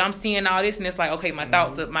life, but I'm seeing all this and it's like, okay, my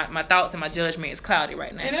thoughts and my judgment is cloudy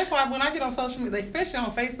right now. And that's why when I get on social media, especially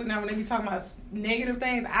on Facebook now, when they be talking about negative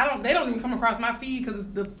things, they don't even come across my feed because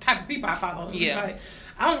the type of people I follow. Yeah. It's like,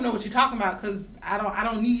 I don't know what you're talking about because I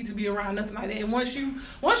don't need to be around nothing like that. And once you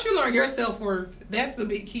learn your self-worth, that's the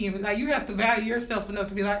big key. Like you have to value yourself enough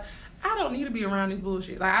to be like, I don't need to be around this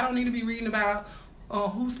bullshit. Like I don't need to be reading about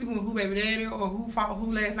who's sleeping with who baby daddy or who fought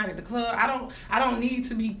who last night at the club. I don't need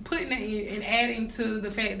to be putting that in and adding to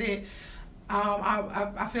the fact that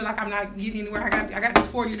I feel like I'm not getting anywhere. I got this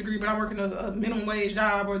 4-year degree, but I'm working a minimum wage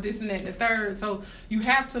job or this and that and the third. So you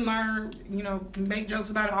have to learn, make jokes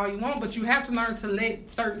about it all you want, but you have to learn to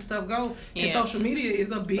let certain stuff go. Yeah. And social media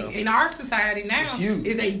is a big in our society now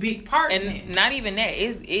is a big part. And in it. Not even that.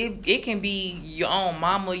 It can be your own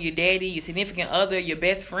mama, your daddy, your significant other, your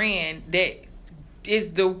best friend that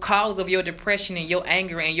is the cause of your depression and your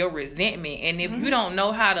anger and your resentment. And if you don't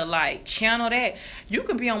know how to channel that, you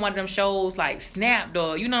can be on one of them shows like Snapped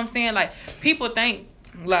or you know what I'm saying. Like people think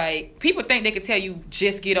they could tell you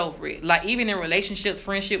just get over it. Like even in relationships,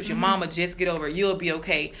 friendships, your mama just get over it. You'll be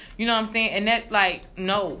okay. You know what I'm saying? And that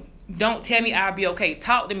no, don't tell me I'll be okay.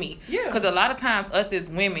 Talk to me. Yeah. Because a lot of times us as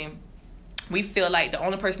women, we feel like the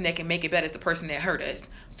only person that can make it better is the person that hurt us.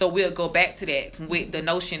 So we'll go back to that with the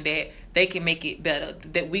notion that they can make it better,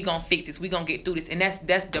 that we gonna fix this, we gonna get through this, and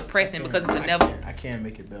that's depressing because it's I can't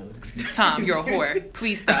make it better. Tom, you're a whore.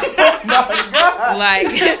 Please stop. My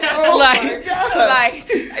God.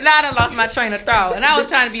 Now I done lost my train of thought, and I was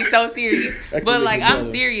trying to be so serious, but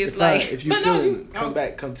I'm serious. If you feel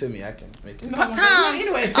come to me, I can make it. Tom,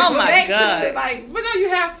 anyway, oh my God, but no, you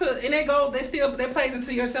have to, and that plays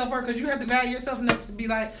into your self worth because you have to value yourself enough to be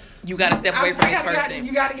like. You gotta step away from this person.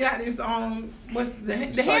 You gotta get out of this what's the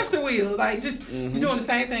hamster wheel? Like just you're doing the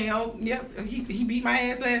same thing. Oh, yep, he beat my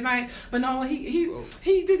ass last night, but no, he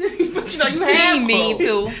did it. But you have he mean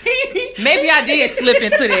too. Maybe I did slip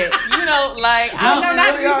into that.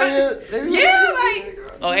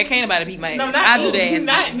 Oh, it can't nobody beat my ass. No, I do that.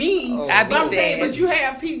 Not me. I beat that. But you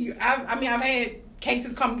have people. I've had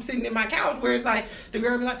cases come sitting in my couch where it's like the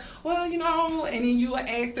girl be like, well, and then you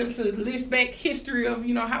ask them to list back history of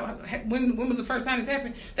how when was the first time this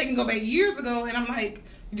happened. They can go back years ago, and I'm like,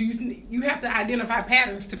 you have to identify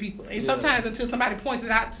patterns to people, and sometimes until somebody points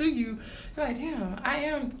it out to you, you're like, damn, I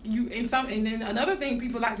am you. And then another thing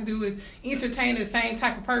people like to do is entertain the same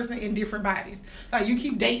type of person in different bodies. Like you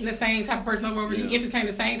keep dating the same type of person over, you entertain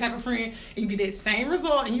the same type of friend, and you get that same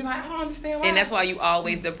result, and you're like, I don't understand why. And that's why you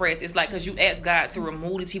always depressed. It's like because you ask God to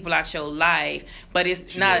remove these people out your life, but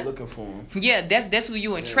it's not looking for them. Yeah, that's who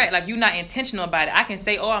you attract. Like you're not intentional about it. I can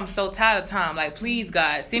say, oh, I'm so tired of Tom. Like, please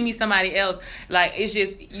God, send me somebody else. Like it's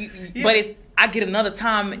just but it's. I get another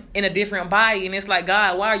Tom in a different body, and it's like,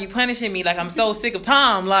 God, why are you punishing me? Like, I'm so sick of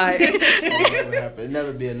Tom. Like, it'll never happen. It'll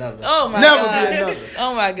never be another. Oh my never God. be another.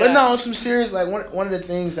 Oh my God. But no, some serious. Like one of the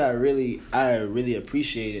things I really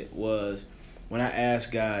appreciated was when I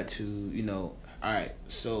asked God to, all right,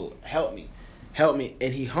 so help me,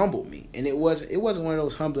 and He humbled me, and it wasn't one of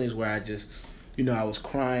those humblings where I just, I was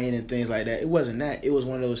crying and things like that. It wasn't that. It was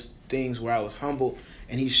one of those things where I was humbled.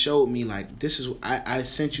 And He showed me, like, this is, I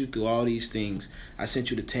sent you through all these things. I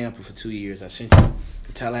sent you to Tampa for 2 years. I sent you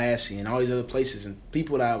to Tallahassee and all these other places and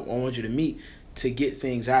people that I want you to meet to get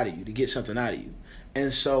things out of you, to get something out of you.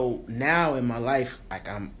 And so now in my life, like,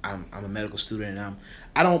 I'm a medical student, and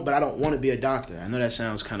I don't want to be a doctor. I know that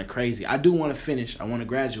sounds kind of crazy. I do want to finish. I want to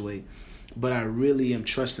graduate. But I really am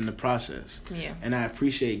trusting the process. Yeah. And I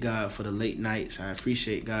appreciate God for the late nights. I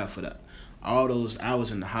appreciate God for all those hours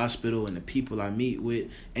in the hospital and the people I meet with,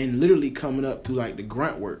 and literally coming up through like the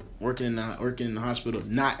grunt work, working in the hospital,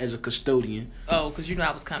 not as a custodian. Oh, because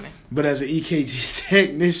I was coming. But as an EKG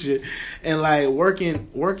technician, and like working,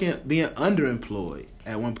 being underemployed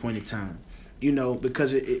at one point in time,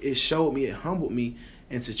 because it showed me, it humbled me,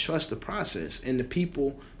 and to trust the process and the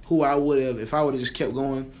people who I would have, if I would have just kept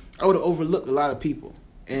going, I would have overlooked a lot of people.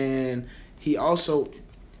 And He also,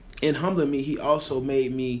 in humbling me, He also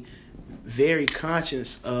made me very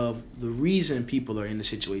conscious of the reason people are in the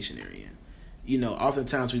situation they're in.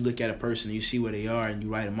 Oftentimes we look at a person and you see where they are and you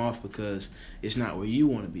write them off because it's not where you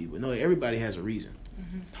want to be. But no, everybody has a reason.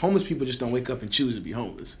 Mm-hmm. Homeless people just don't wake up and choose to be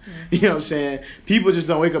homeless. Mm-hmm. You know what I'm saying? People just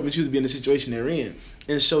don't wake up and choose to be in the situation they're in.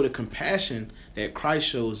 And so the compassion that Christ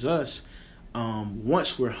shows us,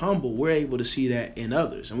 once we're humble, we're able to see that in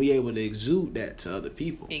others, and we're able to exude that to other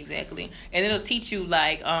people. Exactly. And it'll teach you,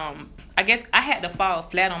 like, I guess I had to fall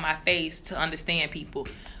flat on my face to understand people.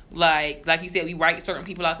 Like you said, we write certain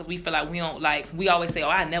people out because we feel like we don't, like, we always say, oh,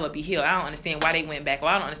 I'll never be healed. I don't understand why they went back, or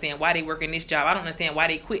I don't understand why they work in this job. I don't understand why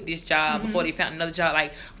they quit this job before they found another job.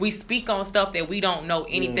 Like, we speak on stuff that we don't know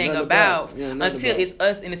anything about until it's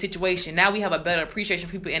us in the situation. Now we have a better appreciation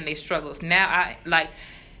for people and their struggles. Now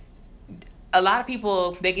a lot of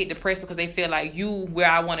people, they get depressed because they feel like you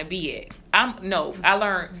where I want to be at. I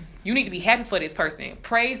learned you need to be happy for this person.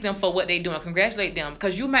 Praise them for what they're doing. Congratulate them,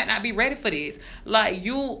 because you might not be ready for this. Like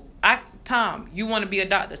Tom, you want to be a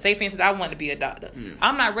doctor. Say, for instance, I want to be a doctor.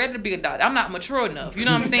 I'm not ready to be a doctor. I'm not mature enough. You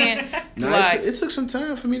know what I'm saying? It took some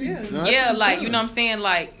time for me to. You know what I'm saying?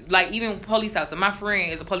 Like even police officer. My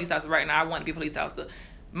friend is a police officer right now. I want to be a police officer.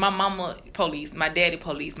 My mama police, my daddy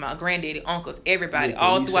police, my granddaddy, uncles, everybody,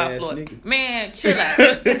 all throughout Florida. Nigga. Man, chill out.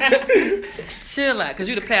 Chill out, because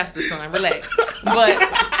you the pastor's son. Relax.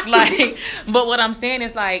 But what I'm saying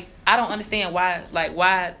is, like, I don't understand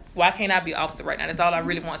why can't I be an officer right now? That's all I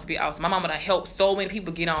really want, to be an officer. My mama done helped so many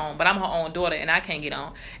people get on, but I'm her own daughter and I can't get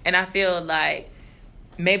on. And I feel like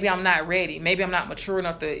maybe I'm not ready. Maybe I'm not mature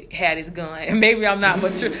enough to have this gun. Maybe I'm not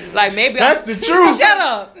mature. Like, maybe that's the truth. Shut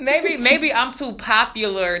up. Maybe I'm too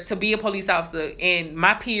popular to be a police officer, and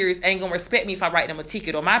my peers ain't gonna respect me if I write them a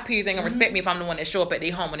ticket, or my peers ain't gonna respect me if I'm the one that show up at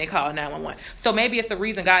their home when they call 911. So maybe it's the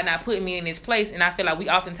reason God not putting me in this place. And I feel like we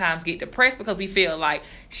oftentimes get depressed because we feel like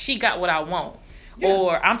she got what I want,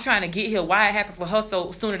 or I'm trying to get here. Why it happened for her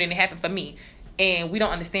so sooner than it happened for me? And we don't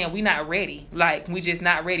understand. We're not ready. Like, we just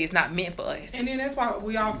not ready. It's not meant for us. And then that's why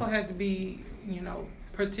we also have to be,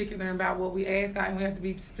 particular about what we ask God, and we have to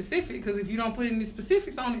be specific, because if you don't put any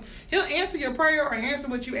specifics on it, He'll answer your prayer or answer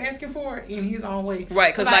what you're asking for in His own way.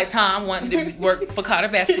 Right, because like Tom wanted to work for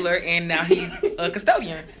cardiovascular, and now he's a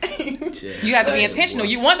custodian. You have to be intentional.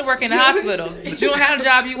 You want to work in the hospital, but you don't have the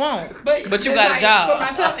job you want. But you got a job. For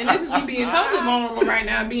myself, and this is me being totally vulnerable right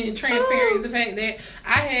now, being transparent, is the fact that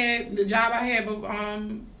I had the job I had, but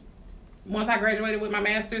once I graduated with my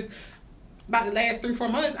master's, about the last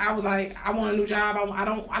 3-4 months, I was like, I want a new job. I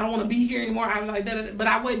don't want to be here anymore. I was like, but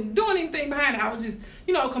I wasn't doing anything behind it. I was just,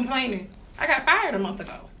 complaining. I got fired a month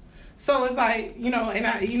ago. So it's like, and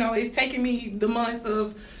I, it's taking me the month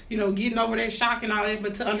of, getting over that shock and all that,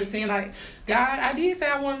 but to understand, like, God, I did say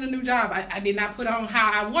I wanted a new job. I did not put on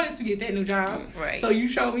how I wanted to get that new job. Right. So you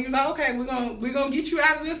showed me, you was like, okay, we're gonna get you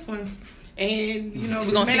out of this one. And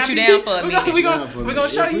we're gonna sit you down for a minute. We're gonna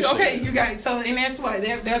show you. Okay, you guys. So, and that's what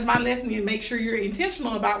that's my lesson. And make sure you're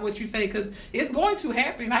intentional about what you say, because it's going to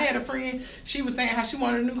happen. I had a friend. She was saying how she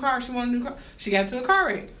wanted a new car. She got into a car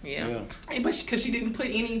wreck. Yeah. But because she didn't put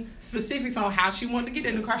any specifics on how she wanted to get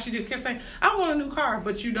that new car, she just kept saying, "I want a new car,"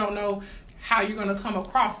 but you don't know how you're gonna come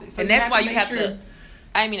across it. So and that's why you have to.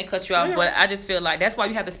 I didn't mean to cut you off, but I just feel like that's why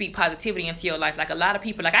you have to speak positivity into your life. Like a lot of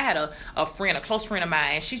people, like I had a friend, a close friend of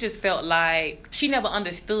mine, and she just felt like she never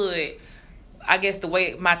understood, I guess, the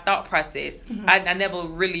way my thought process. Mm-hmm. I never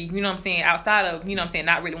really, you know what I'm saying, outside of, you know what I'm saying,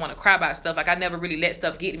 not really want to cry about stuff. Like I never really let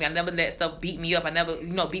stuff get to me. I never let stuff beat me up. I never,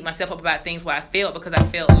 beat myself up about things where I failed, because I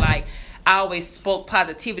felt like I always spoke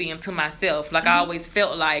positivity into myself. Like I always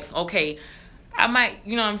felt like, okay, I might,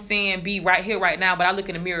 you know what I'm saying, be right here, right now, but I look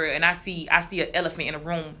in the mirror and I see an elephant in a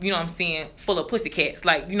room, you know what I'm saying, full of pussycats.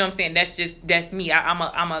 Like, you know what I'm saying, that's me. I'm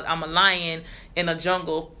a lion in a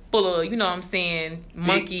jungle full of, you know what I'm saying,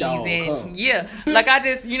 monkeys and like I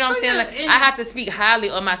just, you know what I'm saying, like I have to speak highly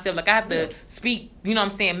of myself. Like I have to speak, you know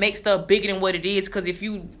what I'm saying, make stuff bigger than what it is, because if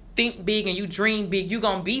you think big and you dream big, you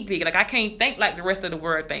gonna be big. Like I can't think like the rest of the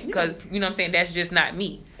world think, because you know what I'm saying, that's just not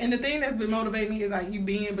me. And the thing that's been motivating me is like you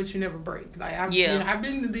bend but you never break. Like I've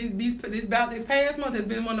been this past month has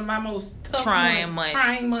been one of my most tough trying months.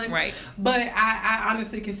 Right. But I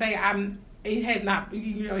honestly can say it has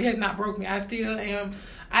not broke me. I still am.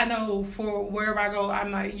 I know for wherever I go, I'm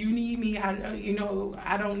like, you need me. I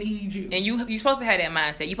don't need you. And you're supposed to have that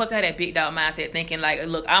mindset. You're supposed to have that big dog mindset, thinking like,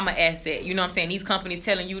 look, I'm an asset. You know what I'm saying? These companies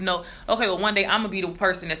telling you no. Okay, well, one day I'm gonna be the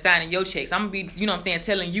person that's signing your checks. I'm gonna be, you know what I'm saying,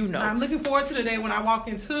 telling you no. I'm looking forward to the day when I walk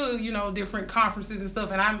into, different conferences and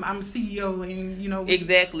stuff, and I'm CEO, and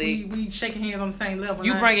exactly we shaking hands on the same level.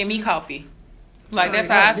 You bringing me coffee. Like, that's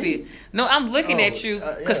how I feel. No, I'm looking at you,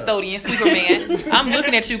 custodian, sweeper man. I'm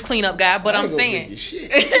looking at you, cleanup guy, but I'm saying.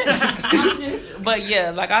 But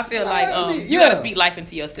yeah, like, I feel like you gotta speak life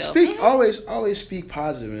into yourself. Always speak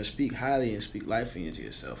positive and speak highly and speak life into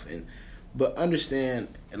yourself. But understand,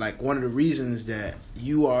 like, one of the reasons that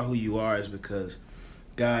you are who you are is because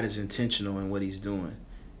God is intentional in what He's doing.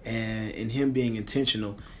 And in Him being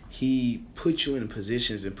intentional, He puts you in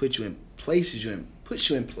positions and puts you in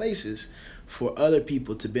places for other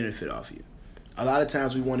people to benefit off you. A lot of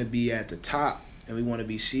times we want to be at the top and we want to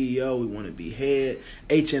be CEO, we want to be head,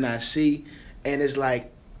 HNIC, and it's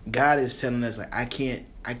like God is telling us, like, I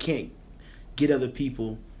can't get other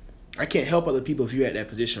people, I can't help other people if you're at that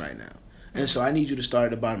position right now. And so I need you to start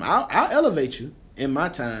at the bottom. I'll elevate you in my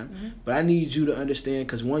time, but I need you to understand,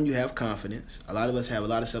 because one, you have confidence. A lot of us have a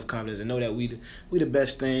lot of self-confidence and know that we the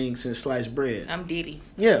best thing since sliced bread. I'm Diddy.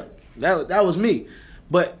 Yeah, that was me.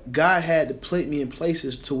 But God had to put me in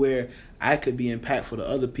places to where I could be impactful to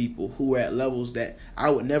other people who were at levels that I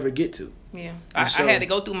would never get to. Yeah, I had to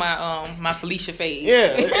go through my Felicia phase.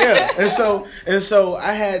 Yeah, and so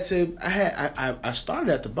I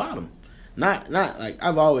started at the bottom. Not like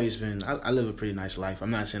I've always been. I live a pretty nice life.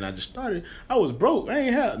 I'm not saying I just started. I was broke. I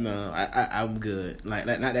ain't have no. I'm good. Like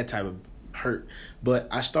not that type of hurt. But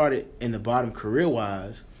I started in the bottom career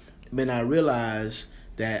wise. Then I realized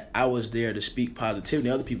that I was there to speak positivity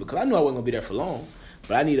to other people, because I knew I wasn't gonna be there for long.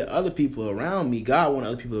 But I needed other people around me. God wanted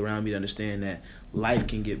other people around me to understand that life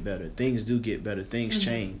can get better. Things do get better. Things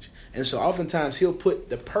change. And so oftentimes He'll put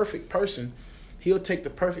the perfect person. He'll take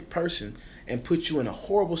the perfect person and put you in a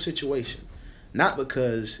horrible situation. Not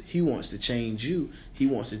because He wants to change you. He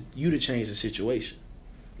wants you to change the situation.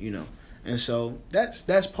 And so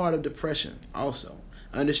that's part of depression also.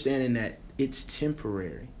 Understanding that it's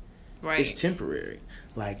temporary. Right. It's temporary.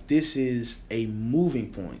 Like, this is a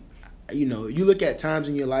moving point. You look at times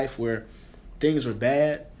in your life where things were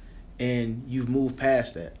bad and you've moved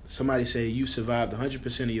past that. Somebody say you survived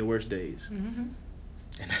 100% of your worst days. Mm-hmm.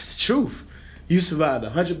 And that's the truth. You survived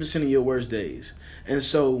 100% of your worst days. And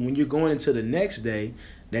so when you're going into the next day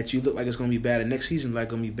that you look like it's going to be bad, the next season like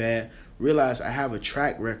going to be bad, realize I have a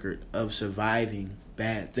track record of surviving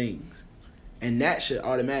bad things. And that should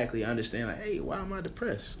automatically understand, like, hey, why am I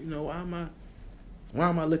depressed? Why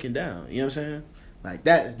am I looking down? You know what I'm saying? Like,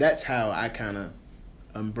 that's how I kind of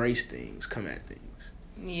embrace things, come at things.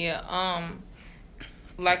 Yeah,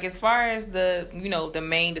 like, as far as the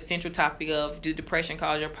central topic of, do depression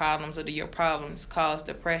cause your problems or do your problems cause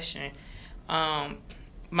depression?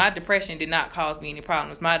 My depression did not cause me any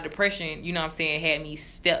problems. My depression, had me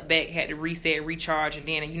step back, had to reset, recharge, and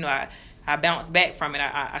then, I bounced back from it.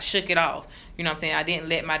 I shook it off. I didn't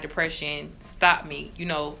let my depression stop me,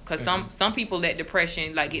 because some people let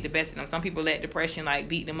depression, like, get the best of them. Some people let depression, like,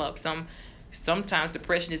 beat them up. Sometimes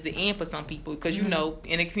depression is the end for some people, because, in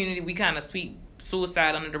the community, we kind of sweep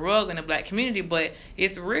suicide under the rug in the Black community, but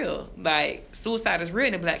it's real. Like, suicide is real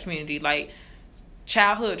in the Black community. Like,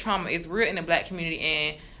 childhood trauma is real in the Black community,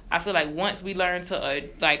 and I feel like once we learn to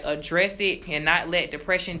address it and not let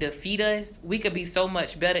depression defeat us, we could be so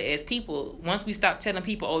much better as people. Once we stop telling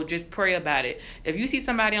people, oh, just pray about it. If you see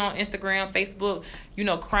somebody on Instagram, Facebook,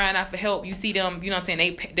 crying out for help, you see them,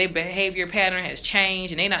 their behavior pattern has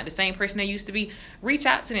changed and they're not the same person they used to be, reach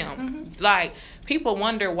out to them. Mm-hmm. Like, people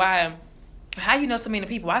wonder how you know so many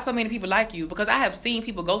people? Why so many people like you? Because I have seen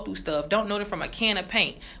people go through stuff, don't know them from a can of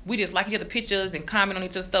paint. We just like each other pictures and comment on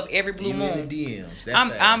each other's stuff every blue moon. In the DMs.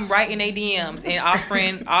 I'm writing their DMs and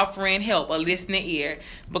offering help, a listening ear,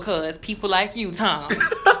 because people like you, Tom.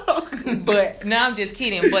 But no, I'm just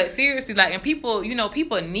kidding. But seriously, like, and people,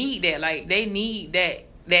 people need that. Like, they need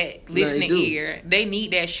that listening ear. They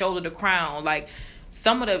need that shoulder to cry on. Like,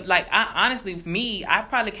 some of the, like, I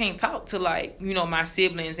probably can't talk to, like, my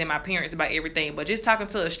siblings and my parents about everything, but just talking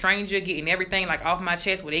to a stranger, getting everything, like, off my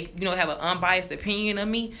chest where they, have an unbiased opinion of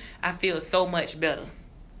me, I feel so much better.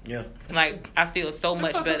 Yeah. Like, I feel so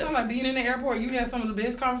much better. Like, being in the airport, you have some of the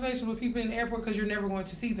best conversations with people in the airport because you're never going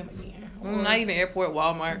to see them again. Not even airport,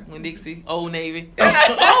 Walmart, Winn-Dixie, Old Navy.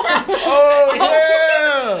 Oh,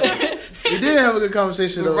 yeah. We did have a good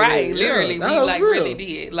conversation though. Right, literally. Yeah, we really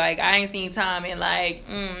did. Like, I ain't seen Tom in like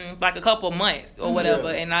a couple of months or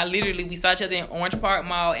whatever. Yeah. And we saw each other in Orange Park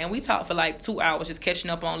Mall and we talked for like 2 hours just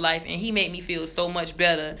catching up on life, and he made me feel so much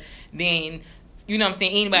better than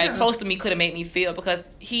anybody close to me could have made me feel, because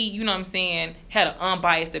he, had an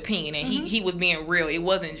unbiased opinion and he was being real. It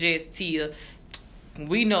wasn't just Tia,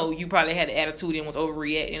 we know you probably had an attitude and was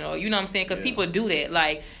overreacting, or because people do that.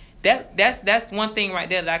 Like, that's one thing right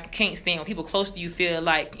there that I can't stand, when people close to you feel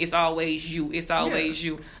like it's always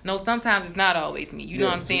you. No, sometimes it's not always me. You know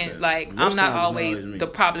what I'm saying? Exactly. Like, I'm not always the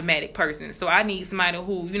problematic person. So I need somebody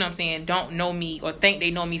who, don't know me or think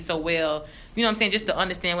they know me so well, just to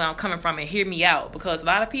understand where I'm coming from and hear me out. Because a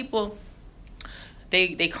lot of people,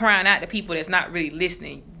 they crying out to people that's not really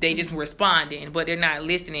listening. They just responding, but they're not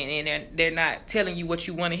listening, and they're not telling you what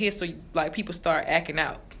you want to hear. So, like, people start acting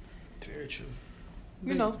out. Very true.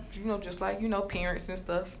 Just like, parents and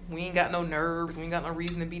stuff. We ain't got no nerves. We ain't got no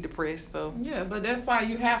reason to be depressed. So yeah, but that's why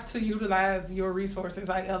you have to utilize your resources.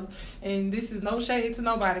 Like, and this is no shade to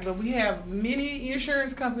nobody, but we have many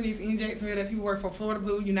insurance companies in Jacksonville that people work for: Florida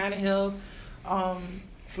Blue, United Health,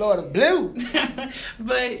 Florida Blue.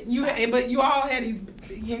 but you all had these,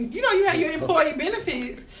 you have your employee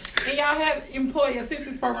benefits, and y'all have employee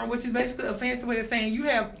assistance program, which is basically a fancy way of saying you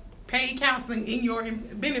have paid counseling in your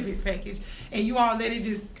benefits package, and you all let it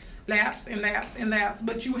just lapse and lapse and lapse,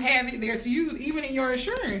 but you have it there to use. Even in your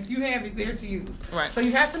insurance, you have it there to use. Right. So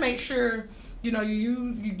you have to make sure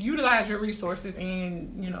you utilize your resources,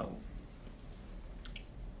 and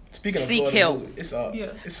Speaking of seek Florida help. Blue, it's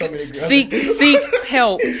so many girls. Seek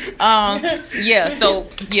help.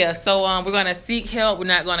 So we're gonna seek help. We're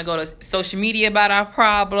not gonna go to social media about our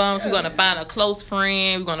problems. We're gonna find a close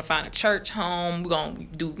friend. We're gonna find a church home. We're gonna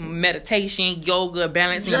do meditation, yoga,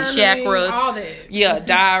 balancing chakras, all that. Yeah,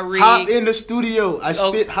 diary. Hot in the studio. I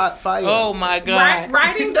spit hot fire. Oh my God.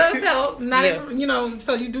 Writing does help. Not even,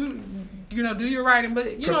 so you do. Do your writing,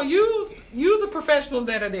 but use the professionals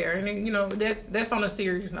that are there, and that's on a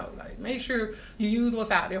serious note. Like, make sure you use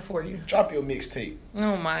what's out there for you. Drop your mixtape.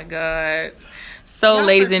 Oh my God! So,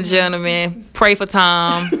 ladies and gentlemen, pray for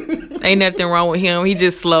Tom. Ain't nothing wrong with him. He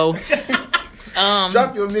just slow.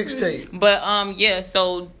 Drop your mixtape. But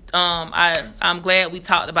So I'm glad we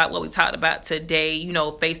talked about what we talked about today.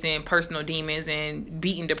 Facing personal demons and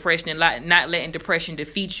beating depression and not letting depression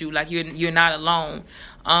defeat you. Like, you're not alone.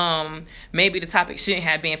 Maybe the topic shouldn't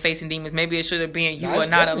have been facing demons. Maybe it should have been you are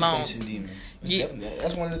not alone. Facing demons.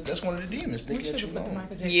 That's one of the demons. Thinking that you're alone.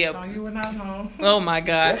 Yeah. You were not alone. Oh my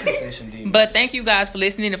God. But thank you guys for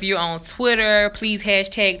listening. If you're on Twitter, please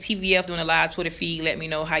hashtag TVF doing a live Twitter feed. Let me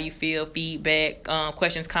know how you feel, feedback,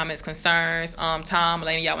 questions, comments, concerns. Tom,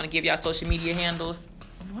 Elena, y'all want to give y'all social media handles?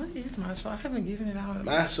 What is my show? I haven't given it out.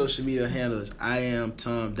 My social media handle is I am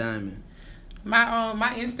Tom Diamond.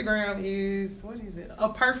 My Instagram is, what is it? A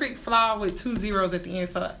perfect flaw with 2 zeros at the end.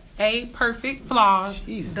 So a perfect flaw,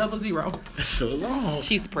 Jesus. 00. That's so long.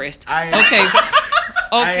 She's depressed. Okay.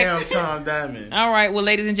 I am Tom Diamond. All right. Well,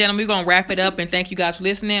 ladies and gentlemen, we're going to wrap it up, and thank you guys for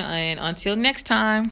listening. And until next time.